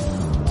lucky.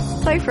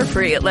 Play for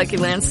free at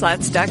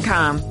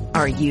LuckyLandSlots.com.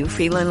 Are you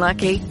feeling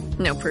lucky?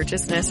 No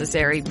purchase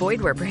necessary.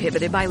 Void where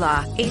prohibited by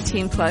law.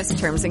 18 plus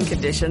terms and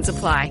conditions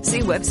apply.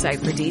 See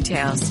website for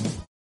details.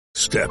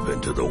 Step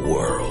into the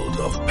world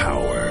of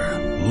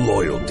power,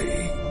 loyalty,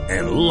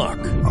 and luck.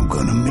 I'm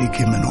gonna make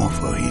him an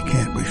offer he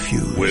can't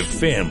refuse. With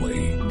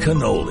family,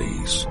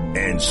 cannolis,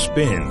 and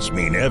spins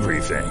mean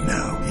everything.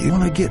 Now, you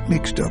wanna get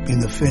mixed up in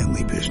the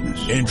family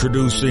business.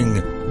 Introducing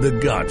The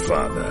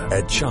Godfather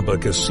at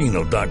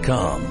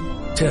ChumbaCasino.com.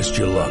 Test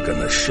your luck in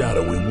the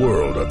shadowy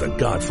world of The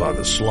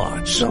Godfather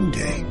slot.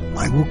 Someday,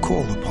 I will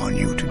call upon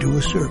you to do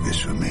a service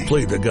for me.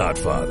 Play The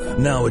Godfather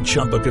now at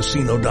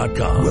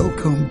ChumbaCasino.com.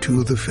 Welcome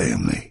to the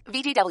family.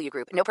 VGW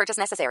Group. No purchase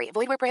necessary.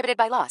 Void where prohibited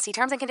by law. See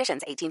terms and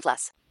conditions. 18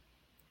 plus.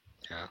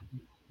 Yeah.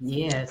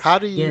 Yes. How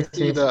do you Yes,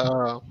 see yes.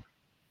 the?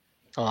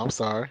 I'm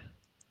sorry.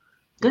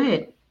 Go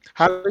ahead.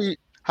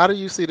 How do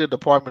you see the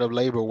Department of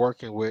Labor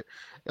working with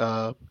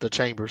the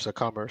chambers of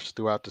commerce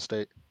throughout the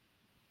state?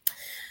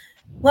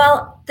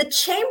 Well, the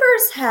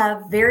chambers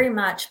have very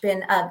much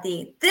been of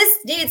this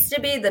needs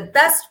to be the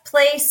best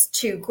place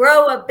to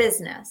grow a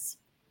business.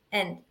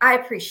 And I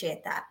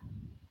appreciate that.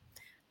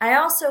 I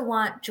also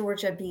want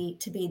Georgia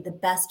to be the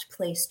best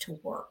place to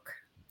work.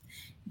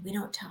 We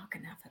don't talk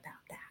enough about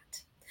that.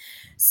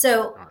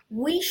 So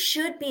we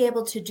should be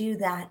able to do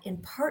that in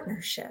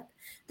partnership.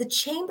 The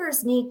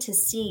chambers need to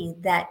see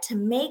that to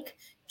make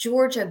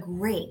Georgia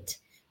great,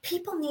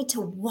 people need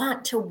to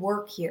want to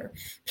work here.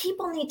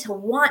 People need to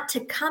want to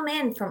come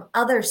in from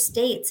other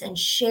states and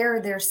share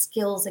their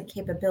skills and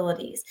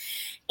capabilities.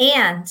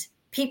 And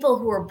people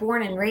who are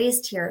born and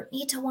raised here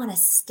need to want to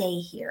stay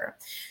here.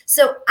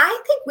 So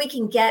I think we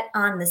can get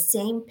on the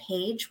same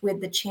page with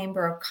the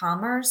Chamber of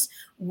Commerce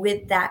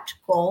with that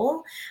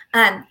goal.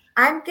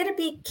 I'm going to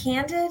be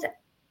candid.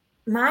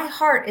 My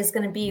heart is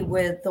going to be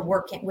with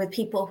with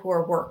people who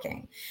are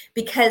working,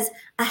 because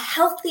a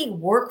healthy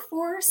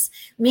workforce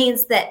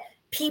means that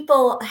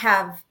people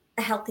have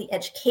a healthy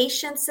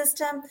education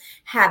system,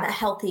 have a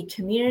healthy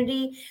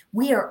community.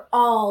 We are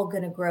all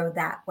going to grow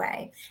that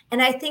way.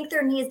 And I think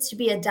there needs to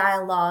be a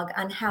dialogue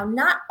on how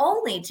not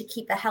only to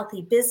keep a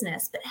healthy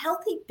business, but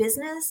healthy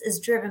business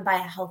is driven by a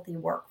healthy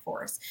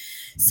workforce.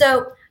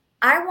 So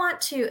I want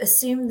to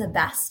assume the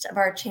best of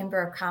our Chamber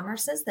of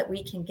Commerces that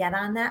we can get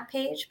on that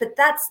page, but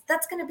that's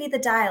going to be the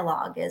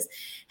dialogue, is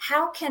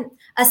how can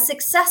a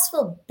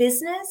successful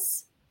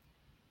business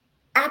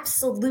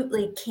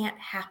absolutely can't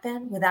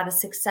happen without a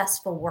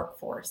successful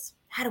workforce.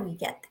 How do we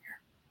get there?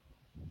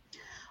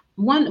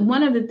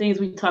 One of the things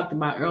we talked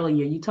about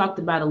earlier, you talked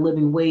about a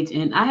living wage,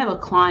 and I have a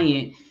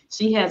client,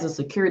 she has a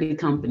security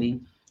company,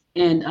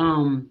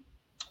 and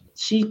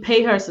she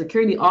pay her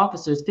security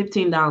officers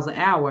 $15 an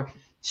hour.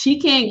 She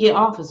can't get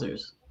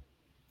officers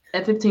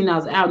at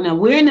 $15 an hour. Now,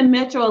 we're in the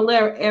metro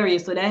area,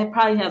 so that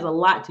probably has a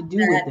lot to do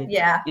with it.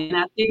 Yeah. And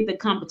I think the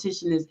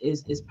competition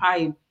is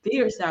probably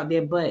fierce out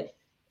there, but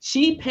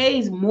she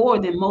pays more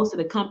than most of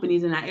the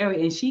companies in our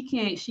area, and she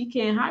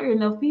can't hire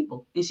enough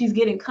people, and she's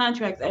getting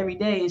contracts every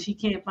day, and she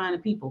can't find the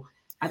people.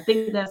 I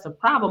think that's a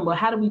problem, but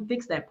how do we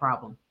fix that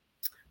problem?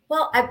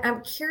 Well,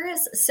 I'm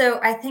curious.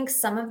 So I think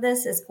some of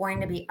this is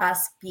going to be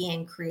us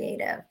being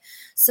creative.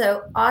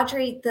 So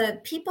Audrey, the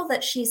people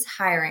that she's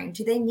hiring,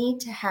 do they need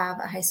to have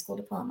a high school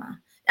diploma?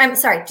 I'm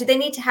sorry, do they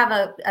need to have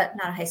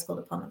not a high school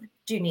diploma?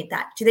 Do you need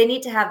that? Do they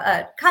need to have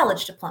a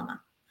college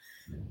diploma?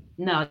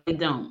 No, they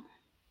don't.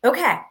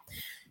 Okay.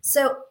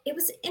 So it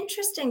was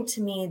interesting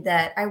to me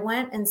that I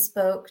went and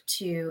spoke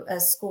to a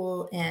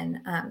school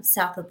in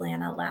South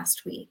Atlanta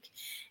last week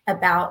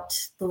about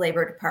the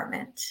labor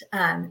department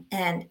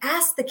and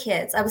asked the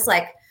kids, I was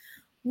like,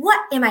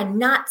 what am I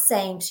not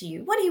saying to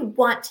you? What do you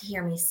want to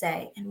hear me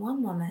say? And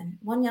one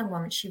young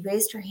woman, she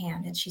raised her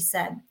hand and she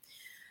said,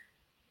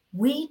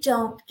 we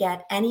don't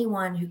get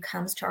anyone who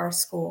comes to our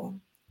school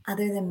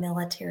other than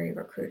military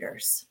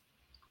recruiters.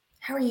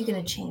 How are you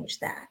going to change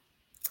that?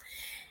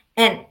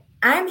 And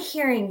I'm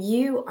hearing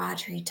you,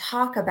 Audrey,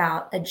 talk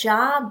about a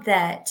job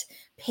that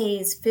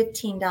pays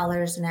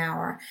 $15 an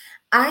hour.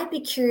 I'd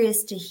be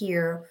curious to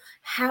hear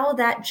how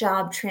that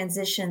job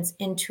transitions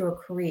into a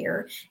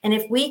career. And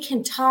if we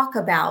can talk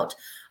about,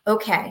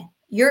 okay,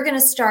 you're going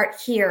to start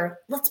here.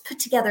 Let's put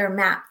together a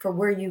map for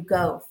where you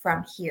go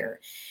from here.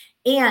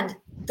 And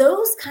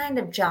those kind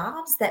of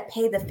jobs that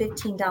pay the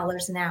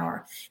 $15 an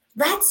hour,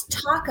 let's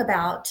talk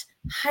about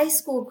high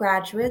school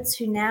graduates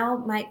who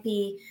now might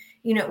be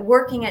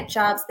working at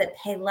jobs that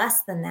pay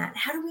less than that.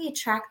 How do we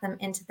attract them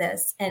into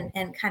this and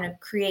kind of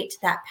create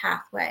that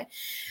pathway?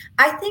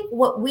 I think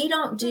what we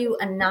don't do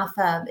enough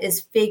of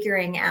is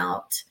figuring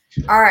out,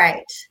 all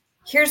right,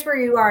 here's where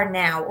you are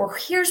now, or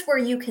here's where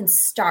you can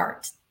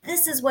start.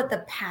 This is what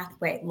the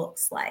pathway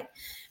looks like.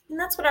 And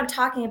that's what I'm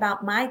talking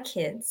about to my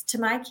kids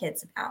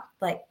about.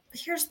 Like,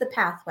 here's the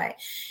pathway.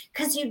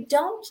 Because you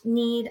don't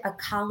need a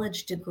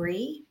college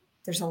degree.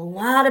 There's a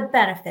lot of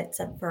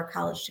benefits for a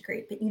college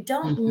degree, but you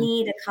don't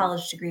need a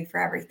college degree for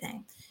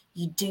everything.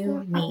 You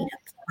do need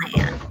a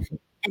plan.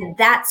 And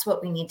that's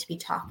what we need to be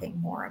talking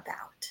more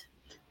about.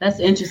 That's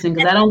interesting,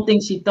 because I don't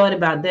think she thought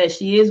about that.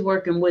 She is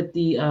working with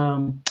the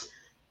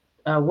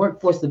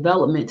workforce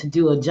development to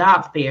do a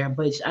job fair,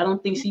 but I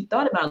don't think she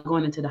thought about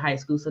going into the high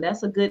school. So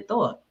that's a good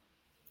thought.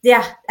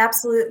 Yeah,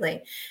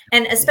 absolutely.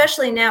 And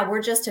especially now,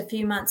 we're just a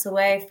few months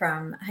away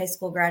from high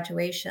school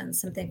graduation,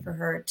 something for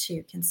her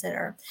to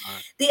consider.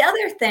 Right. The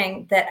other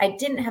thing that I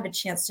didn't have a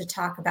chance to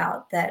talk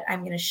about that I'm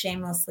going to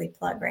shamelessly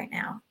plug right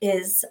now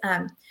is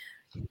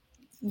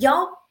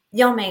y'all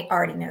may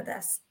already know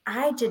this.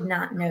 I did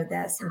not know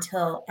this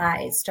until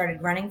I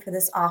started running for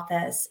this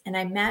office, and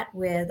I met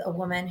with a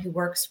woman who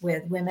works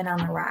with Women on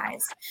the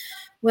Rise.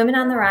 Women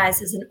on the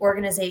Rise is an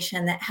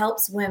organization that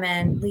helps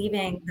women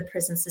leaving the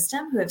prison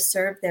system who have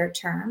served their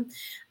term,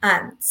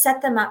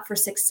 set them up for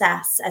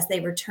success as they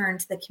return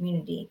to the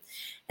community.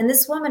 And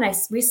this woman,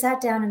 we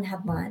sat down and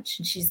had lunch,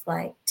 and she's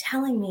like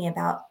telling me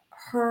about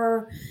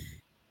her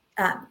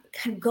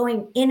kind of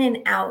going in and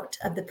out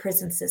of the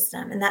prison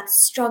system and that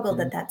struggle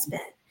that's been.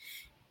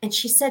 And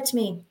she said to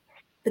me,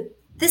 but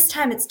this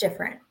time it's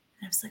different.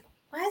 And I was like,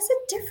 why is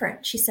it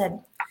different? She said,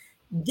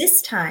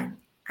 this time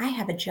I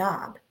have a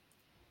job.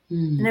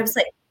 And I was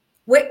like,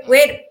 wait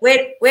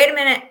a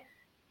minute.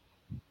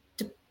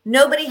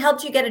 Nobody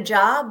helped you get a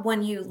job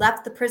when you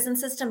left the prison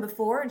system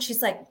before? And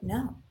she's like,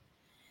 no.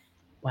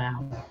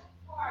 Wow.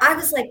 I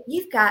was like,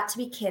 you've got to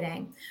be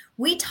kidding.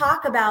 We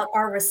talk about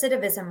our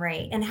recidivism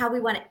rate and how we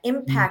want to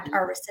impact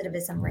our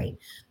recidivism rate.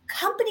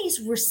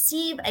 Companies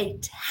receive a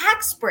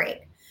tax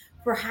break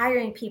for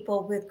hiring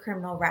people with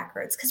criminal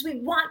records because we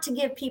want to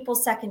give people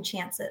second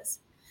chances.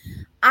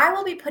 I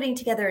will be putting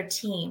together a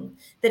team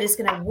that is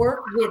going to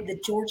work with the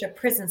Georgia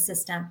prison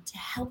system to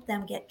help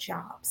them get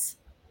jobs.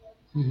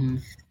 Mm-hmm.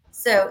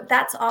 So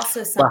that's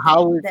also something. But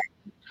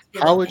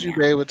how would you at.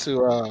 be able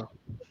to?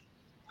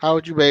 How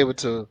would you be able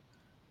to,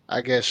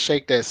 I guess,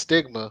 shake that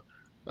stigma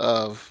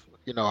of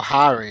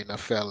hiring a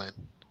felon?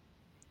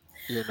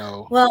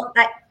 Well,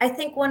 I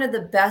think one of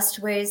the best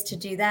ways to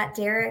do that,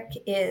 Derek,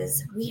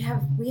 is we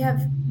have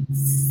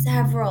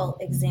several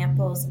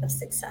examples of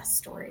success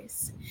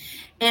stories.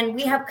 And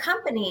we have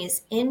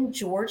companies in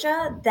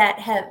Georgia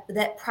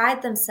that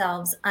pride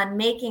themselves on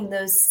making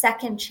those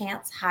second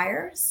chance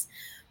hires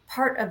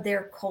part of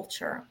their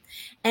culture.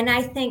 And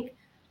I think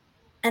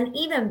an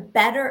even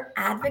better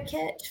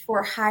advocate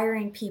for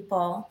hiring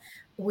people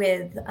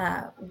with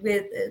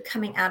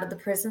coming out of the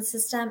prison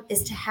system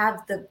is to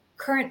have the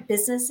current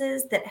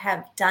businesses that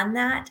have done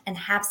that and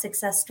have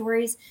success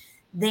stories.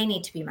 They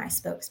need to be my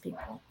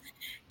spokespeople.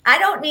 I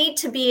don't need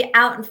to be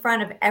out in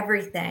front of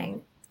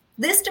everything.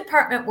 This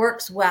department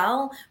works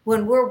well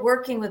when we're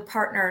working with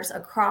partners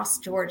across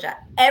Georgia.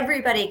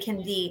 Everybody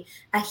can be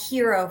a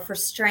hero for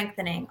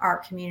strengthening our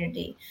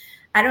community.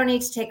 I don't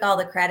need to take all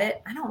the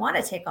credit. I don't want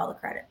to take all the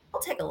credit.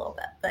 I'll take a little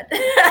bit, but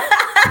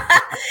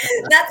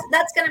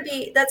that's going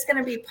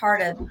to be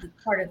part of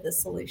the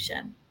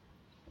solution.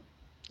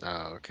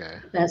 Oh, okay.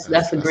 That's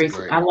a great.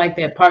 I like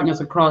that,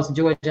 partners across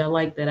Georgia. I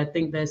like that. I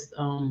think that's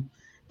going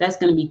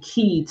to be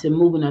key to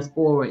moving us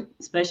forward,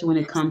 especially when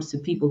it comes to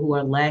people who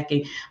are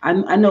lacking.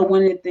 I know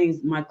one of the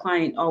things my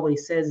client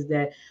always says is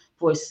that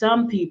for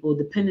some people,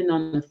 depending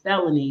on the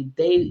felony,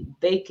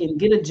 they can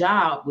get a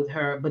job with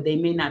her, but they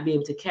may not be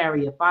able to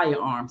carry a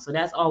firearm. So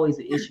that's always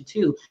an issue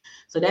too.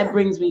 So that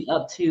brings me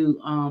up to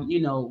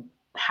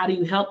how do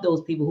you help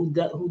those people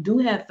who do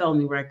have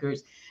felony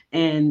records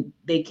and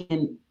they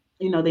can.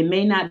 They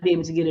may not be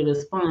able to get it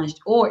expunged,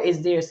 or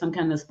is there some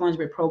kind of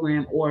expungement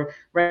program or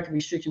record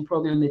restriction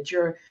program that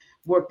you're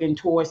working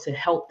towards to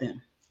help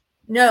them?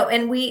 No,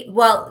 and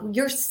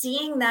you're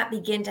seeing that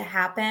begin to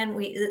happen.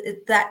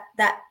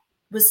 That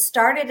was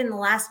started in the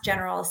last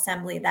General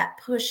Assembly. That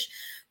push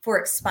for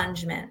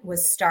expungement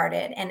was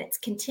started, and it's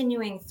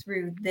continuing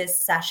through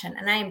this session.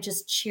 And I am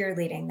just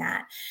cheerleading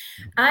that.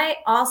 I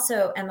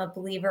also am a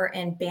believer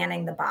in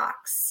banning the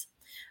box.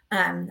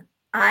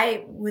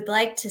 I would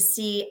like to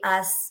see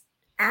us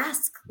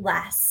ask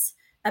less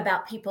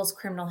about people's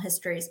criminal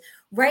histories.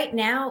 Right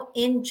now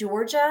in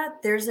Georgia,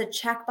 there's a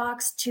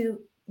checkbox to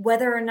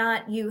whether or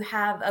not you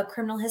have a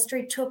criminal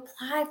history to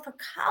apply for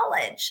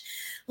college.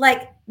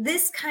 Like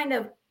this kind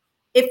of,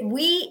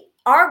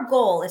 our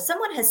goal, if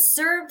someone has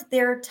served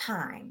their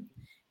time,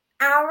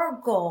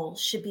 our goal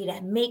should be to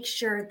make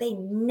sure they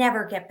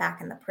never get back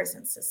in the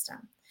prison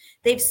system.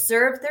 They've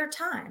served their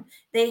time.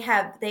 They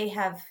have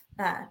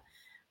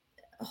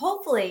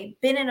hopefully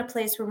been in a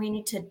place where we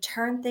need to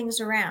turn things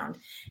around,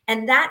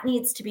 and that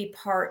needs to be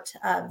part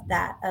of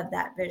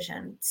that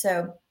vision.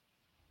 So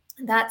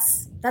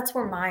that's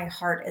where my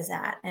heart is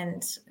at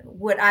and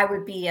what I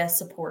would be a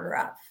supporter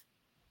of.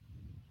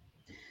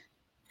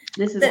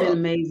 This has been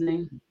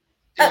amazing.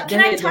 Can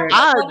I talk?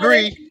 I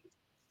agree.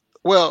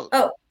 Well,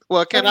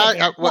 can okay,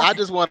 I? I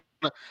just want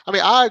to. I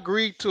mean, I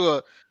agree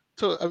to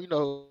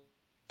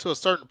a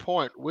certain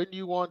point. When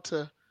you want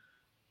to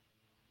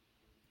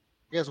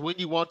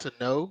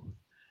know.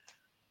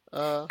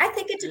 I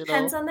think it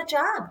depends on the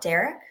job,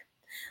 Derek.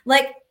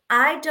 Like,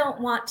 I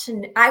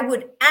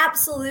would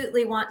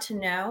absolutely want to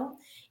know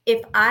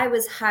if I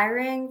was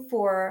hiring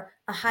for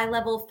a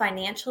high-level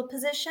financial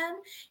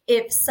position,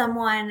 if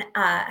someone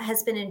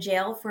has been in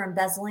jail for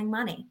embezzling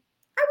money.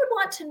 I would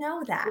want to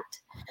know that.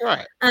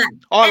 Right. Um,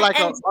 Or and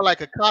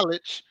like a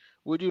college.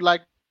 Would you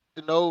like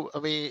to know? I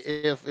mean,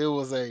 if it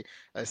was a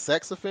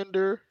sex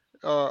offender,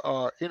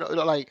 or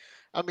like,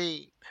 I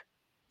mean,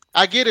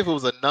 I get if it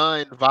was a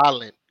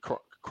non-violent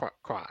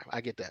crime,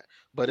 I get that.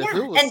 But if it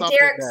yeah, was and something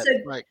Derek, that,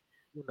 so like,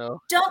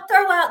 don't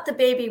throw out the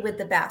baby with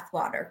the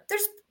bathwater.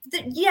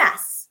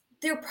 Yes,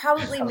 there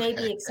probably may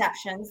okay, be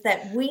exceptions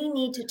that we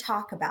need to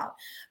talk about.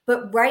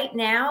 But right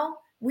now,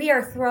 we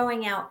are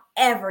throwing out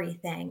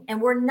everything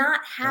and we're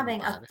not having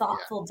a everybody, yeah,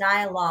 thoughtful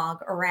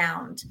dialogue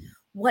around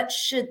what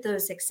should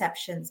those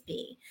exceptions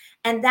be.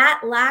 And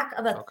that lack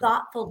of a okay,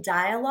 thoughtful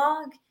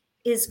dialogue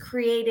is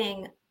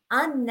creating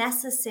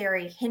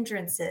unnecessary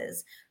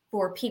hindrances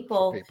for for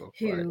people people,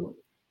 right? who,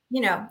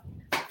 you know,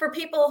 for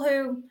people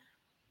who,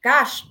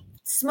 gosh,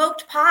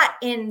 smoked pot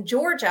in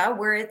Georgia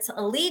where it's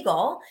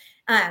illegal.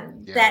 Yeah,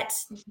 That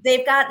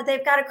they've got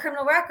a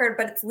criminal record,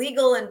 but it's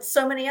legal in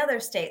so many other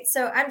states.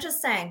 So I'm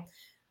just saying,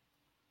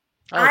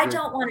 I I agree.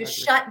 don't want to I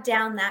agree. shut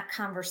down that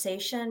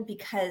conversation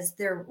because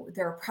there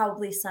are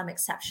probably some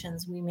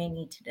exceptions we may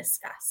need to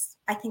discuss.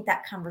 I think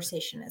that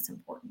conversation is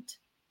important.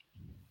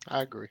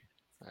 I agree.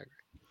 I agree.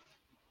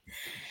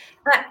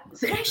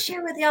 Could I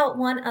share with y'all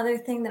one other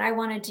thing that I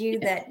want to do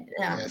that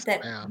Yes,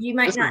 that ma'am. you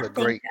might This is a not think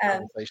great of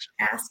conversation.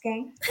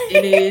 asking?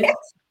 It is.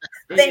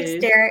 It Thanks,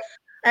 is. Derek.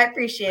 I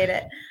appreciate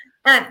it.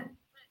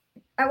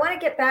 I want to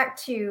get back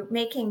to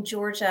making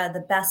Georgia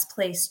the best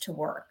place to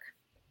work.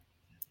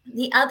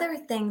 The other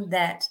thing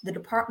that the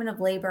Department of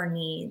Labor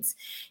needs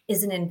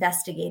is an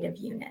investigative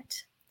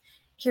unit.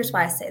 Here's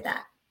why I say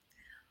that.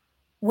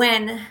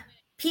 When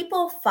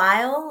people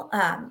file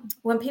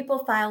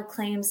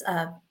claims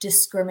of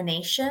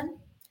discrimination,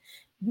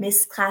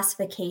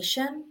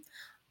 misclassification,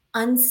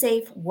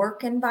 unsafe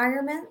work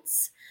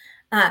environments,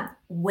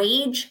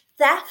 wage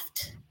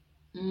theft,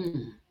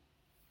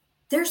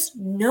 there's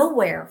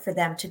nowhere for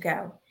them to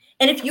go.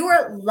 And if you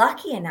are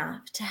lucky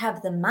enough to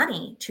have the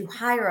money to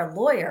hire a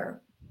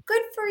lawyer,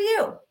 good for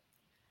you.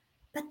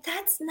 But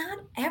that's not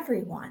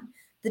everyone.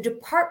 The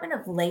Department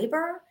of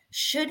Labor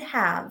should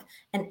have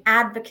an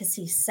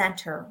advocacy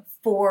center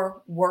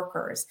for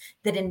workers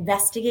that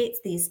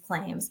investigates these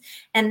claims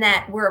and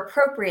that, where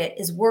appropriate,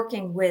 is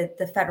working with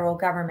the federal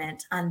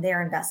government on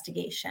their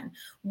investigation.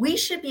 We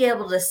should be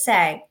able to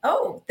say,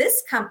 oh,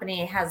 this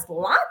company has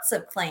lots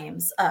of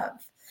claims of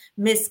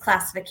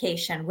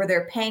misclassification where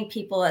they're paying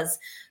people as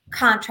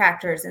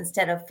contractors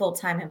instead of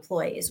full-time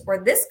employees,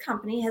 or this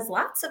company has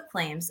lots of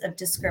claims of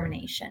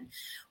discrimination.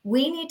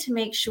 We need to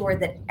make sure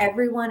that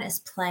everyone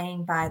is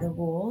playing by the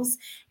rules.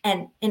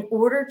 And in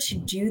order to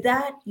do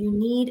that, you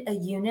need a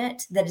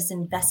unit that is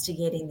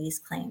investigating these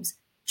claims.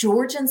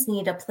 Georgians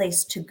need a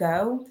place to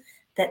go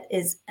that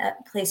is a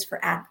place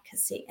for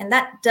advocacy. And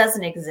that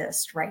doesn't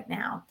exist right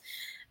now.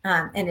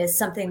 And is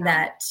something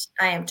that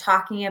I am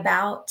talking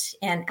about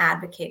and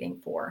advocating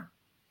for.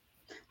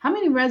 How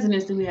many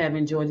residents do we have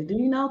in Georgia? Do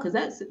you know?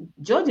 Because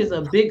Georgia's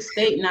a big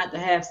state not to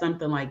have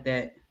something like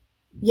that.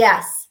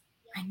 Yes.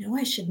 I know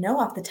I should know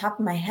off the top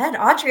of my head.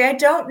 Audrey, I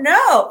don't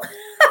know.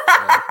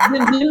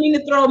 Didn't mean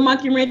to throw a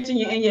monkey wrench in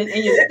your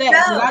stats. No.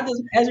 But I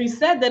just, as we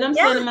said that, I'm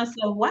saying to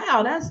myself,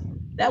 wow,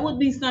 that would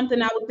be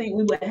something I would think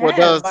we would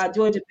have by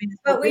Georgia being so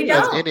but we big.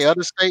 don't.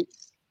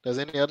 Does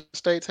any other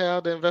states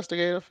have the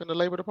investigative in the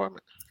labor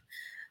department?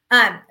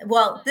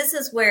 Well, this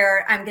is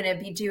where I'm going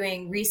to be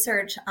doing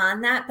research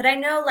on that. But I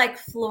know, like,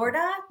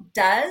 Florida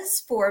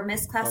does for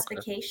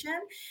misclassification.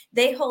 Okay.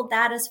 They hold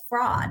that as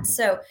fraud.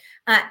 So,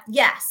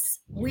 yes,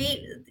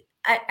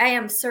 I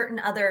am certain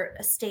other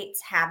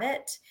states have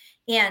it.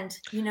 And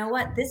you know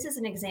what? This is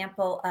an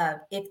example of,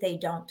 if they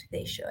don't,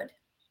 they should.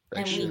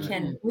 We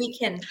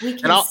can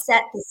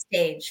set the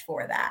stage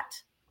for that.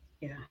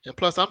 Yeah. And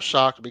plus, I'm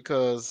shocked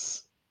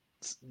because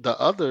the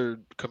other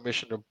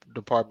commissioner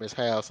departments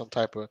have some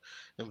type of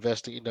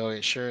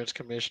insurance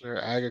commissioner,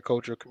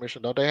 agricultural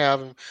commissioner. Don't they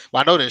have them?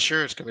 Well, I know the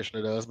insurance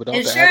commissioner does, but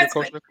don't the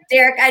agricultural?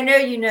 Derek, I know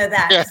you know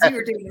that because you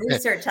were doing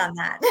research on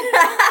that.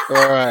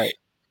 All right.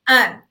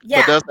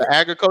 Yeah. But does the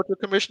agricultural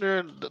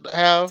commissioner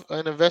have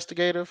an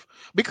investigative?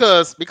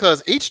 Because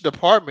each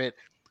department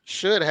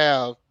should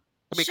have.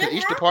 I mean, because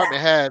each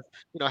department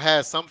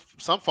has some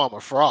form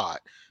of fraud.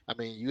 I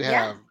mean, you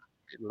have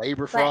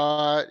labor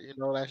fraud,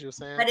 that's you're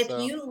saying. But if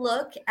you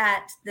look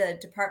at the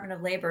Department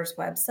of Labor's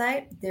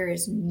website, there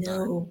is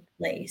no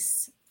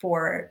place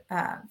for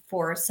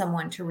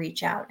someone to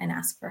reach out and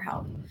ask for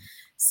help.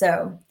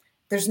 So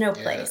there's no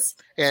place.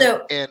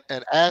 And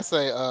as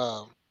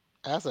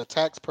a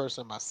tax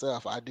person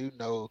myself, I do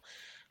know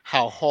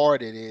how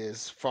hard it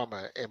is from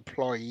an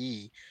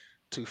employee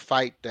to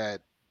fight that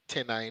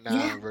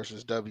 1099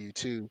 versus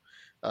W-2.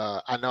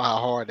 I know how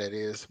hard that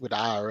is with the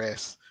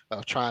IRS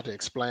of trying to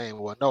explain,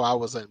 well, no, I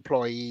was an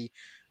employee.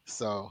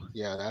 So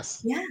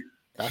that's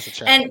a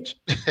challenge.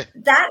 And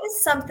that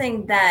is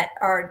something that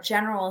our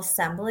General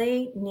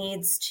Assembly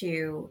needs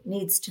to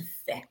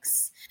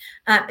fix.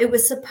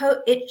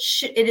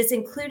 It is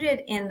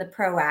included in the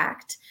PRO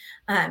Act,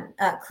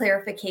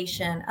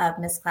 clarification of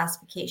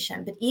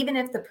misclassification. But even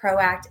if the PRO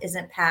Act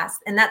isn't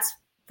passed, and that's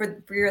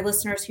for your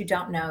listeners who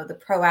don't know, the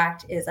PRO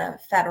Act is a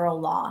federal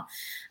law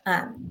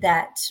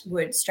that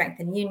would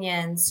strengthen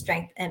unions,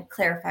 and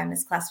clarify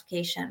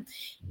misclassification.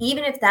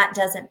 Even if that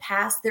doesn't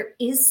pass, there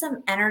is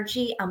some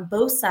energy on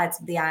both sides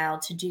of the aisle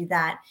to do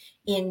that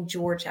in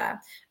Georgia.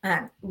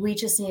 We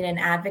just need an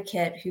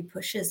advocate who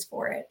pushes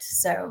for it.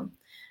 So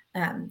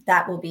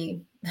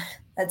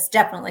that's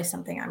definitely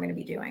something I'm going to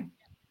be doing.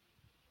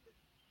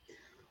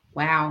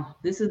 Wow,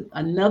 this is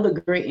another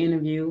great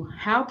interview.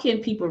 How can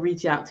people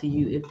reach out to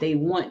you if they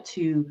want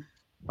to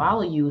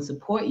follow you and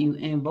support you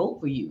and vote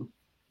for you?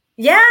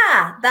 Yeah,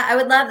 I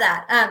would love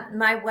that.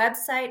 My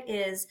website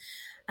is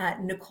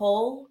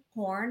Nicole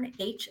Horn,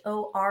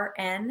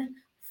 HORN,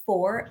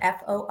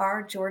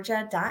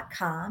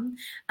 FORGeorgia.com.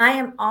 I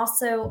am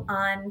also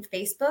on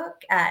Facebook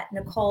at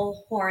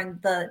Nicole Horn,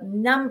 the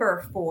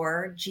number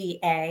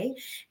 4GA,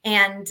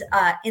 and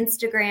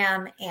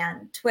Instagram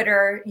and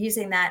Twitter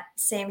using that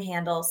same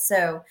handle.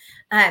 So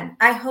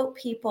I hope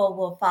people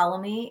will follow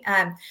me.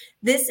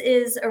 This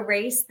is a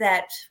race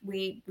that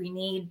we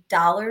need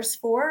dollars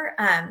for.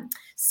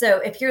 So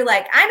if you're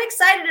like, I'm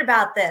excited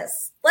about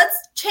this, let's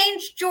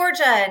change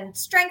Georgia and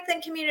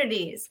strengthen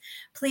communities,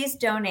 please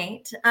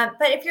donate. But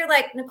if you're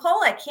like,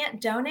 Nicole, I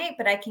can't donate,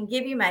 but I can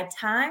give you my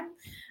time.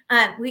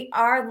 We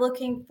are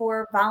looking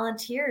for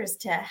volunteers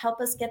to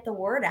help us get the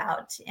word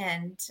out.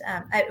 And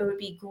it would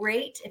be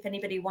great if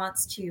anybody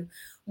wants to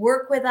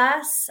work with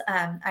us.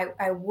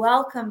 I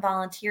welcome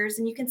volunteers,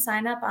 and you can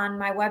sign up on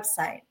my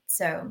website.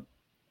 So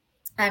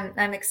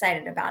I'm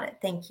excited about it.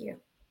 Thank you.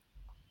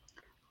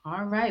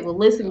 All right. Well,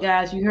 listen,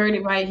 guys, you heard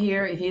it right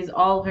here. Here's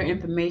all her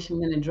information.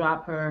 I'm going to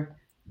drop her.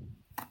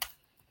 I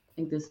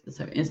think this is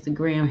her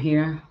Instagram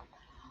here.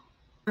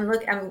 I'm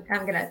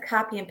going to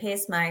copy and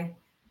paste my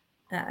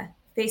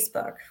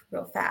Facebook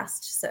real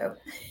fast. So,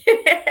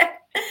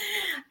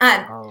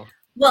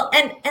 well,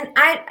 and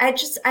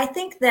I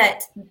think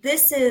that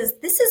this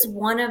is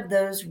one of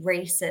those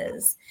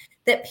races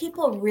that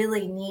people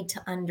really need to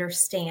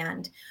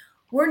understand.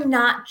 We're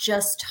not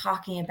just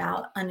talking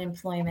about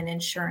unemployment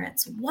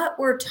insurance. What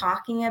we're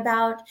talking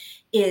about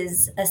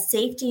is a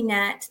safety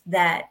net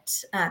that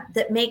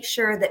makes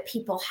sure that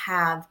people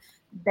have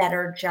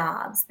better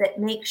jobs, that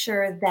make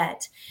sure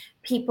that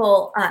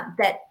people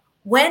that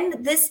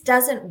when this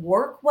doesn't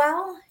work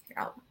well,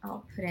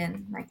 I'll put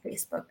in my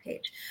Facebook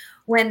page.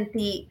 When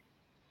the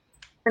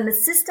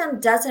system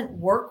doesn't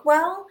work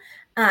well,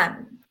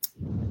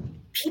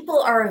 people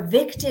are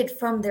evicted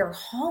from their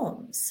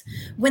homes.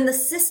 When the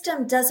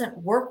system doesn't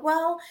work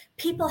well,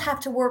 people have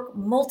to work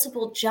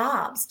multiple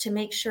jobs to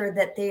make sure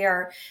that they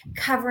are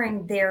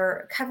covering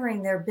their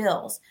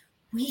bills.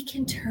 We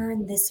can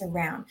turn this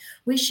around.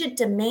 We should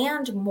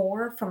demand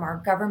more from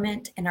our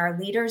government and our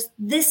leaders.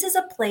 This is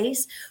a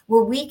place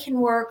where we can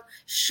work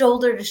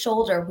shoulder to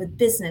shoulder with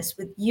business,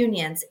 with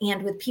unions,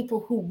 and with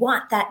people who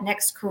want that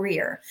next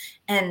career.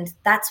 And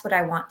that's what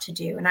I want to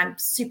do. And I'm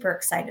super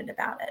excited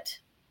about it.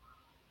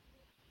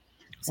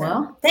 So,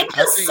 well, thank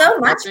you so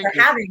much for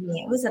having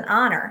me. It was an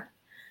honor.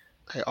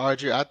 Hey,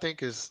 Audrey, I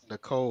think it's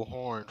Nicole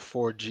Horn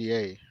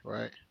 4GA,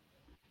 right?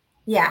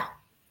 Yeah,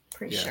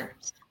 pretty sure.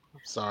 I'm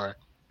sorry.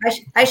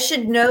 I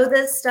should know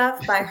this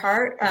stuff by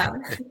heart.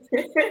 Oh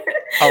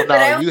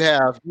no, you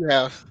have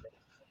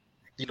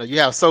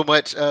so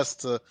much us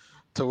to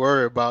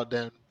worry about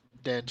than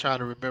trying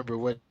to remember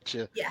what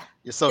your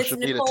social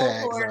media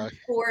tags are.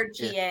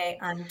 4GA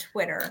on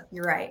Twitter.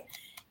 You're right,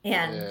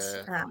 and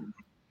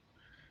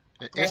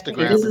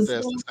Instagram is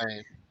the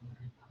same.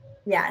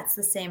 Yeah, it's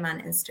the same on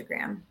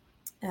Instagram.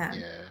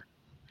 I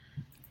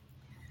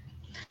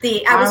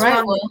was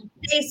wrong.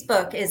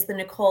 Facebook is the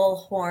Nicole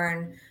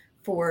Horn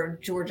for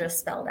Georgia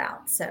spelled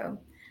out. So,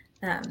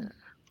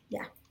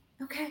 yeah.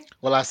 Okay.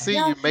 Well, I see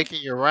you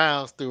making your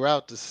rounds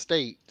throughout the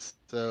state.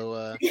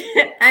 So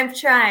I'm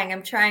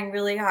trying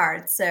really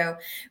hard. So I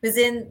was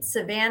in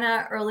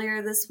Savannah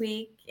earlier this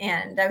week,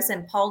 and I was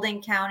in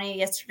Paulding County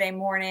yesterday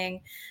morning.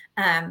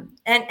 And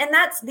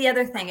that's the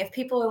other thing. If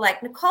people are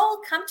like, Nicole,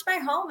 come to my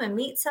home and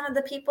meet some of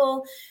the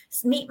people,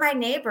 meet my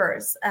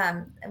neighbors.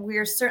 We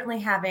are certainly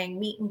having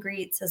meet and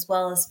greets as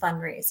well as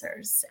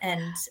fundraisers.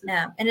 And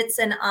it's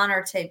an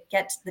honor to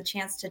get the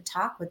chance to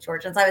talk with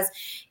Georgians. I was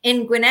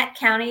in Gwinnett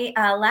County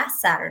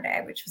last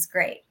Saturday, which was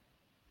great.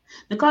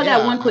 Nicole, I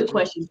got one quick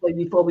question for you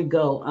before we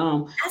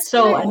go.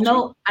 So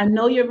I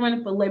know you're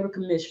running for labor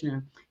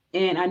commissioner,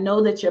 and I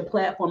know that your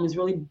platform is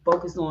really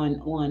focused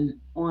on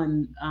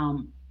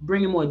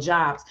bringing more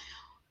jobs.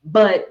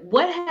 But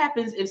what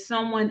happens if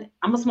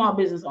I'm a small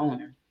business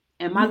owner,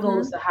 and my goal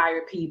is to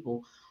hire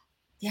people.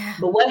 Yeah.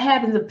 But what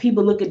happens if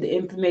people look at the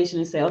information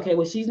and say, okay,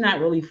 well, she's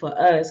not really for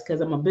us because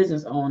I'm a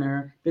business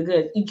owner?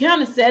 Because you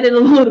kind of said it a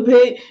little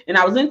bit, and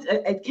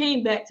it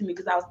came back to me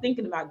because I was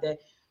thinking about that.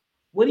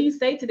 What do you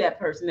say to that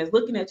person that's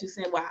looking at you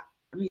saying, well,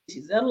 I mean,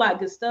 she's done a lot of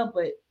good stuff,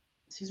 but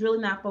she's really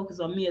not focused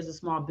on me as a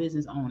small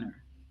business owner?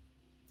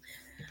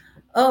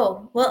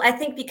 Oh, well, I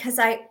think because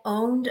I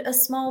owned a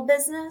small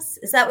business.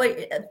 Is that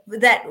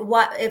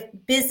what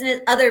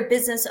if other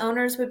business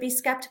owners would be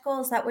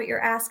skeptical? Is that what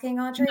you're asking,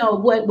 Audrey? No,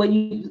 what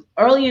you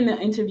early in the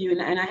interview,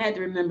 and I had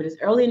to remember this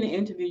early in the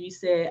interview, you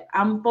said,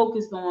 I'm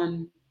focused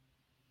on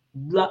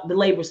the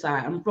labor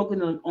side. I'm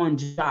focusing on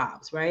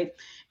jobs, right?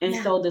 And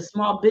Yeah. so the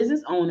small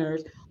business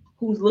owners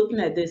who's looking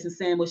at this and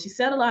saying, well, she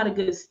said a lot of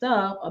good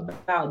stuff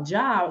about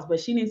jobs, but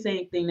she didn't say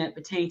anything that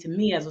pertained to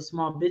me as a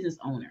small business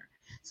owner.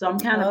 So I'm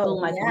kind of Oh,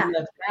 feeling like I'm yeah.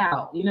 left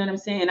out. You know what I'm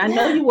saying? I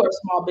know Yeah. you were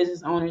small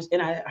business owners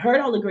and I heard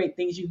all the great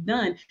things you've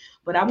done,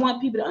 but I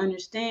want people to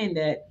understand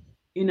that,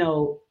 you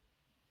know,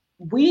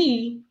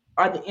 we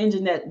are the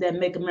engine that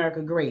make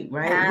America great,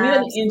 right? We're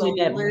the engine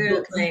that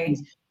built Absolutely.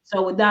 companies.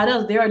 So without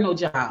us, there are no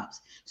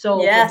jobs. So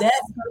for Yes.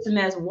 that person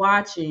that's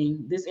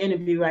watching this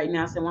interview right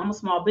now, saying, "Well, I'm a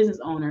small business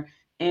owner,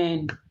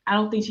 and I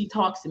don't think she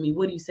talks to me,"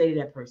 what do you say to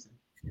that person?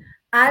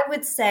 I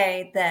would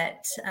say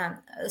that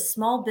a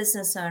small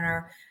business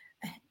owner,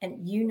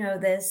 and you know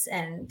this,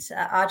 and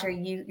Audrey,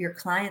 your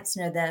clients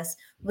know this,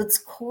 what's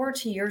core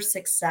to your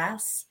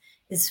success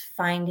is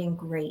finding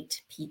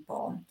great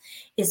people,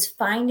 is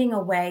finding a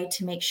way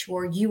to make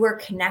sure you are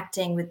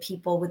connecting with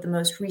people with the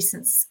most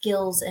recent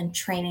skills and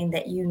training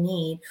that you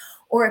need.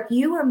 Or if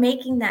you are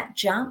making that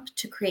jump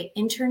to create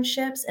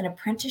internships and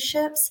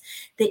apprenticeships,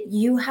 that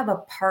you have a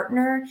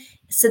partner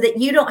so that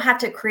you don't have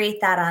to create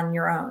that on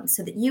your own,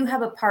 so that you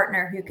have a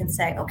partner who can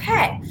say,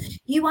 okay,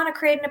 you want to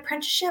create an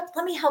apprenticeship?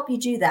 Let me help you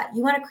do that.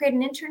 You want to create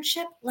an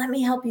internship? Let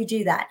me help you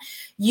do that.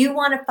 You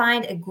want to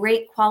find a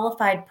great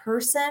qualified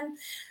person?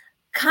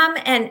 Come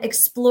and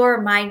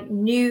explore my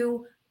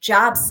new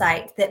job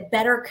site that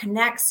better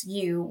connects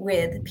you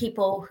with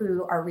people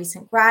who are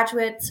recent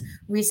graduates,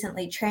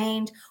 recently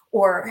trained,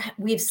 or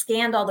we've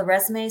scanned all the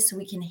resumes so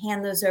we can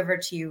hand those over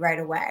to you right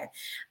away.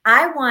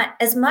 I want,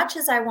 as much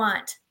as I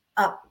want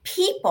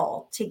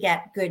people to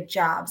get good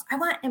jobs, I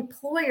want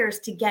employers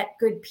to get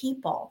good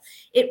people.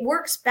 It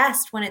works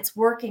best when it's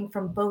working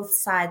from both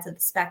sides of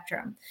the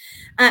spectrum.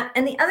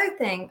 And the other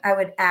thing I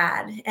would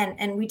add,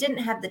 and we didn't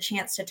have the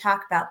chance to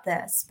talk about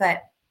this,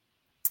 but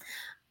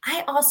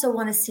I also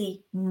want to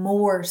see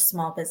more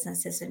small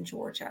businesses in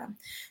Georgia.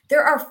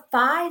 There are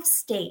 5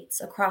 states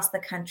across the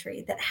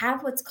country that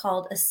have what's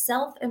called a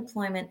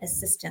self-employment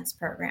assistance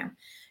program.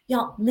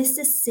 Y'all,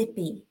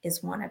 Mississippi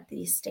is one of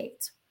these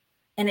states.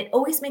 And it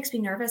always makes me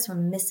nervous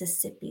when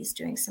Mississippi is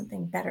doing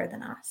something better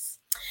than us.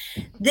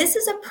 This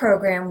is a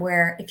program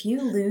where if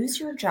you lose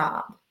your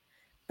job,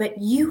 but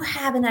you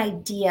have an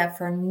idea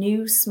for a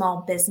new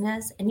small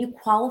business and you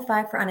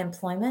qualify for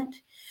unemployment,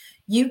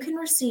 you can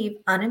receive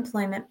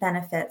unemployment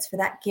benefits for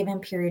that given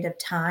period of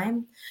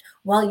time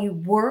while you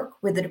work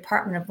with the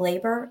Department of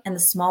Labor and the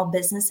Small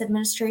Business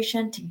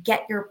Administration to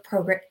get your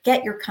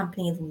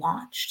company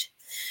launched.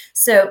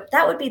 So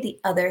that would be the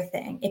other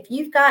thing. If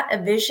you've got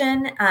a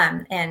vision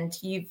and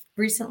you've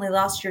recently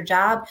lost your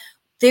job,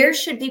 there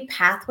should be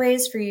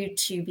pathways for you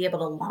to be able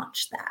to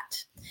launch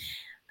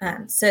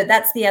that. So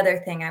that's the other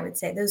thing I would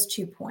say, those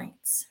 2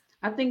 points.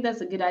 I think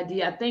that's a good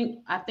idea.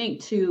 I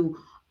think too,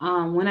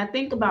 when I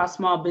think about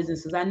small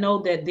businesses, I know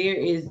that there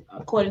is,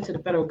 according to the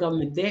federal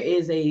government, there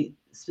is a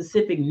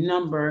specific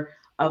number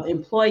of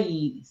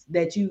employees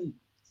that you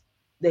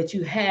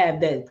have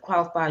that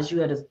qualifies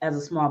you as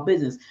a small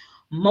business.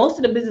 Most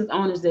of the business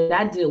owners that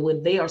I deal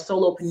with, they are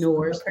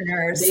solopreneurs.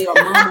 They are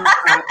mom and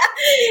pop.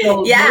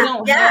 So they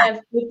don't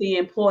have 50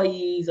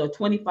 employees or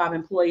 25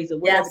 employees or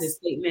whatever the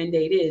state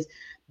mandate is.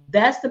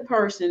 That's the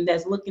person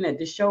that's looking at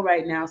the show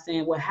right now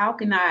saying, well,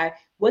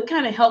 what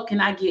kind of help can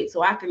I get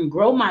so I can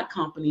grow my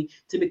company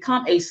to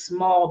become a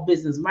small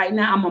business? Right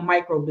now, I'm a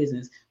micro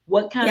business.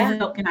 What kind of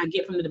help can I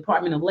get from the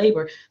Department of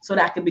Labor so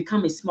that I can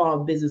become a small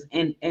business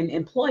and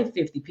employ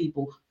 50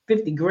 people,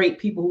 50 great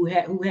people who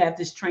have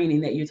this training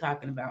that you're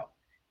talking about?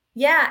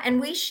 Yeah, and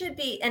we should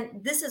be,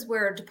 and this is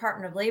where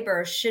Department of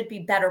Labor should be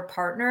better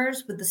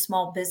partners with the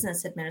Small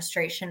Business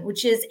Administration,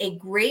 which is a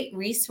great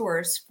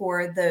resource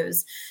for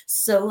those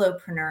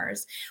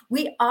solopreneurs.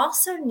 We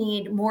also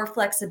need more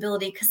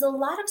flexibility because a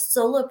lot of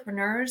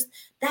solopreneurs,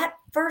 that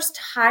first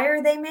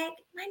hire they make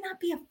might not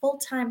be a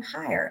full-time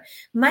hire,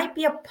 might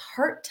be a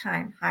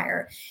part-time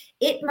hire.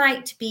 It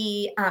might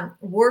be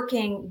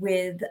working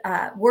with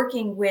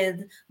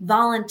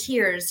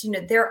volunteers. You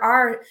know, there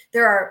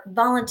are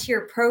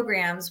volunteer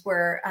programs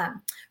where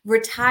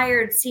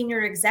retired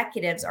senior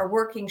executives are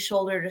working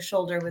shoulder to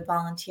shoulder with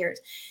volunteers.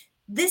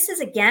 This is,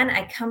 again,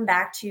 I come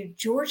back to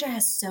Georgia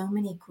has so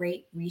many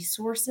great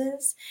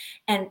resources.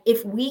 And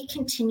if we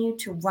continue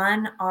to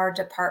run our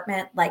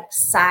department like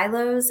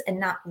silos and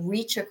not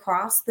reach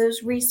across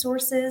those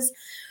resources,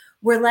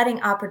 we're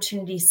letting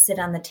opportunities sit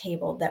on the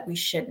table that we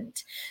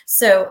shouldn't.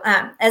 So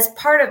as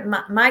part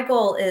of my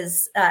goal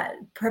is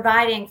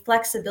providing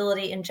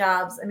flexibility in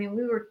jobs. I mean,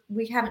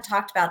 we haven't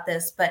talked about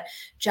this, but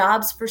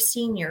jobs for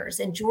seniors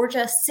in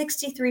Georgia,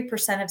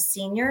 63% of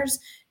seniors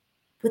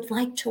would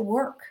like to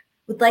work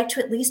would like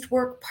to at least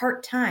work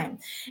part-time.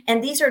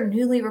 And these are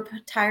newly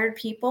retired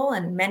people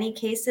in many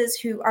cases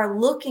who are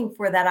looking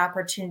for that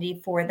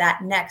opportunity for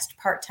that next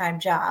part-time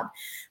job.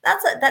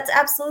 That's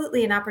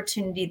absolutely an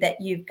opportunity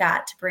that you've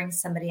got to bring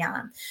somebody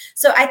on.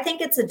 So I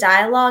think it's a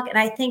dialogue, and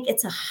I think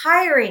it's a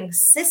hiring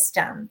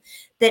system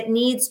that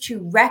needs to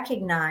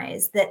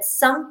recognize that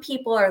some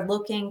people are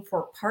looking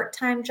for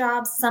part-time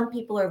jobs, some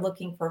people are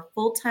looking for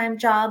full-time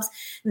jobs,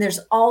 and there's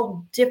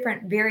all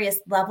different various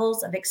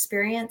levels of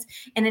experience.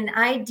 And an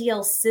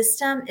ideal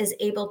system is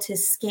able to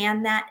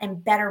scan that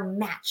and better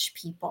match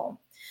people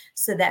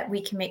so that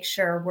we can make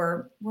sure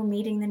we're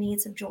meeting the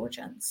needs of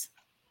Georgians.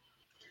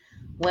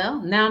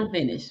 Well, now I'm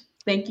finished.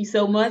 Thank you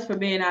so much for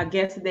being our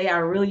guest today. I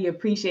really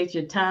appreciate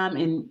your time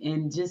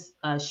and just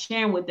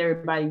sharing with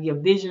everybody your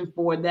vision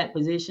for that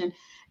position.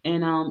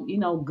 And,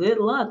 good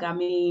luck. I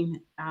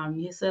mean,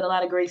 you said a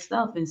lot of great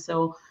stuff. And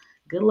so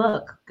good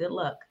luck. Good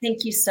luck.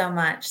 Thank you so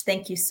much.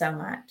 Thank you so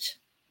much.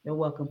 You're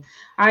welcome.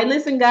 All right,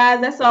 listen, guys,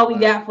 that's all we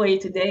got for you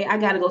today. I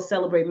got to go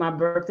celebrate my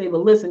birthday. But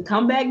listen,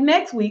 come back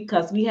next week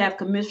because we have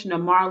Commissioner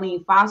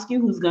Marlene Foscue,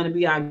 who's going to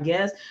be our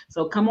guest.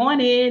 So come on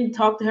in,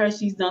 talk to her.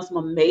 She's done some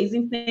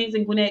amazing things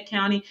in Gwinnett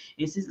County,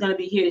 and she's going to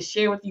be here to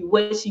share with you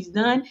what she's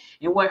done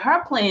and what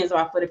her plans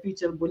are for the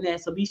future of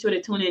Gwinnett. So be sure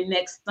to tune in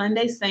next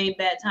Sunday, same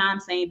bad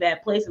time, same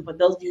bad place. And for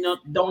those of you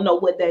who don't know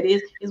what that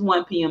is, it's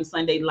 1 p.m.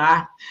 Sunday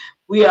live.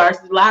 We are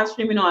live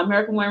streaming on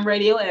American One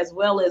Radio, as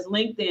well as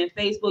LinkedIn,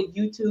 Facebook,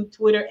 YouTube,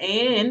 Twitter,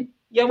 and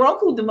your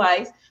Roku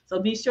device. So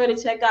be sure to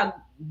check out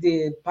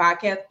the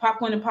podcast,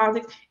 Popcorn and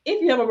Politics,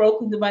 if you have a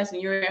Roku device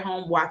and you're at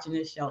home watching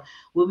this show.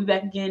 We'll be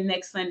back again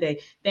next Sunday.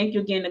 Thank you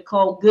again,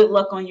 Nicole. Good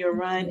luck on your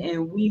run,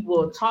 and we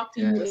will talk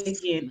to you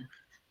again.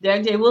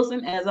 Derek J.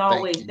 Wilson, as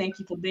always, thank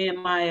you for being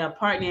my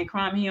partner in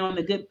crime here on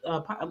the good.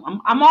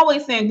 I'm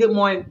always saying good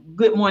morning,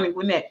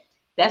 Gwinnett.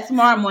 That's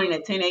tomorrow morning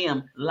at 10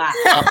 a.m. live.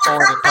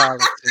 Popcorn and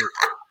Politics.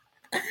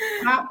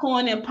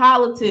 Popcorn and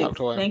Politics.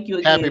 Popcorn. Thank you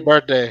again. Happy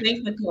birthday.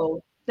 Thanks,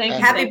 Nicole. Thank you.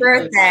 Happy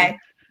birthday.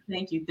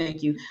 Thank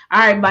you. All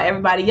right, bye,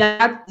 everybody.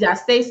 Y'all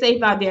stay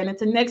safe out there. And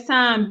until next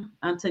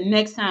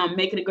time,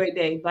 make it a great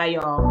day. Bye,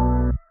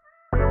 y'all.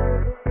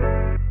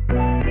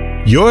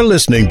 You're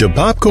listening to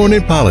Popcorn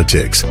and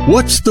Politics.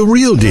 What's the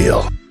Real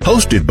Deal?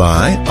 Hosted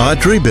by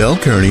Audrey Bell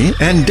Kearney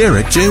and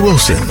Derek J.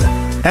 Wilson.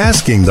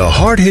 Asking the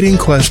hard-hitting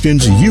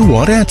questions you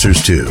want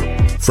answers to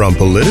from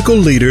political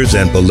leaders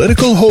and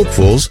political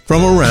hopefuls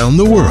from around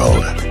the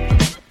world.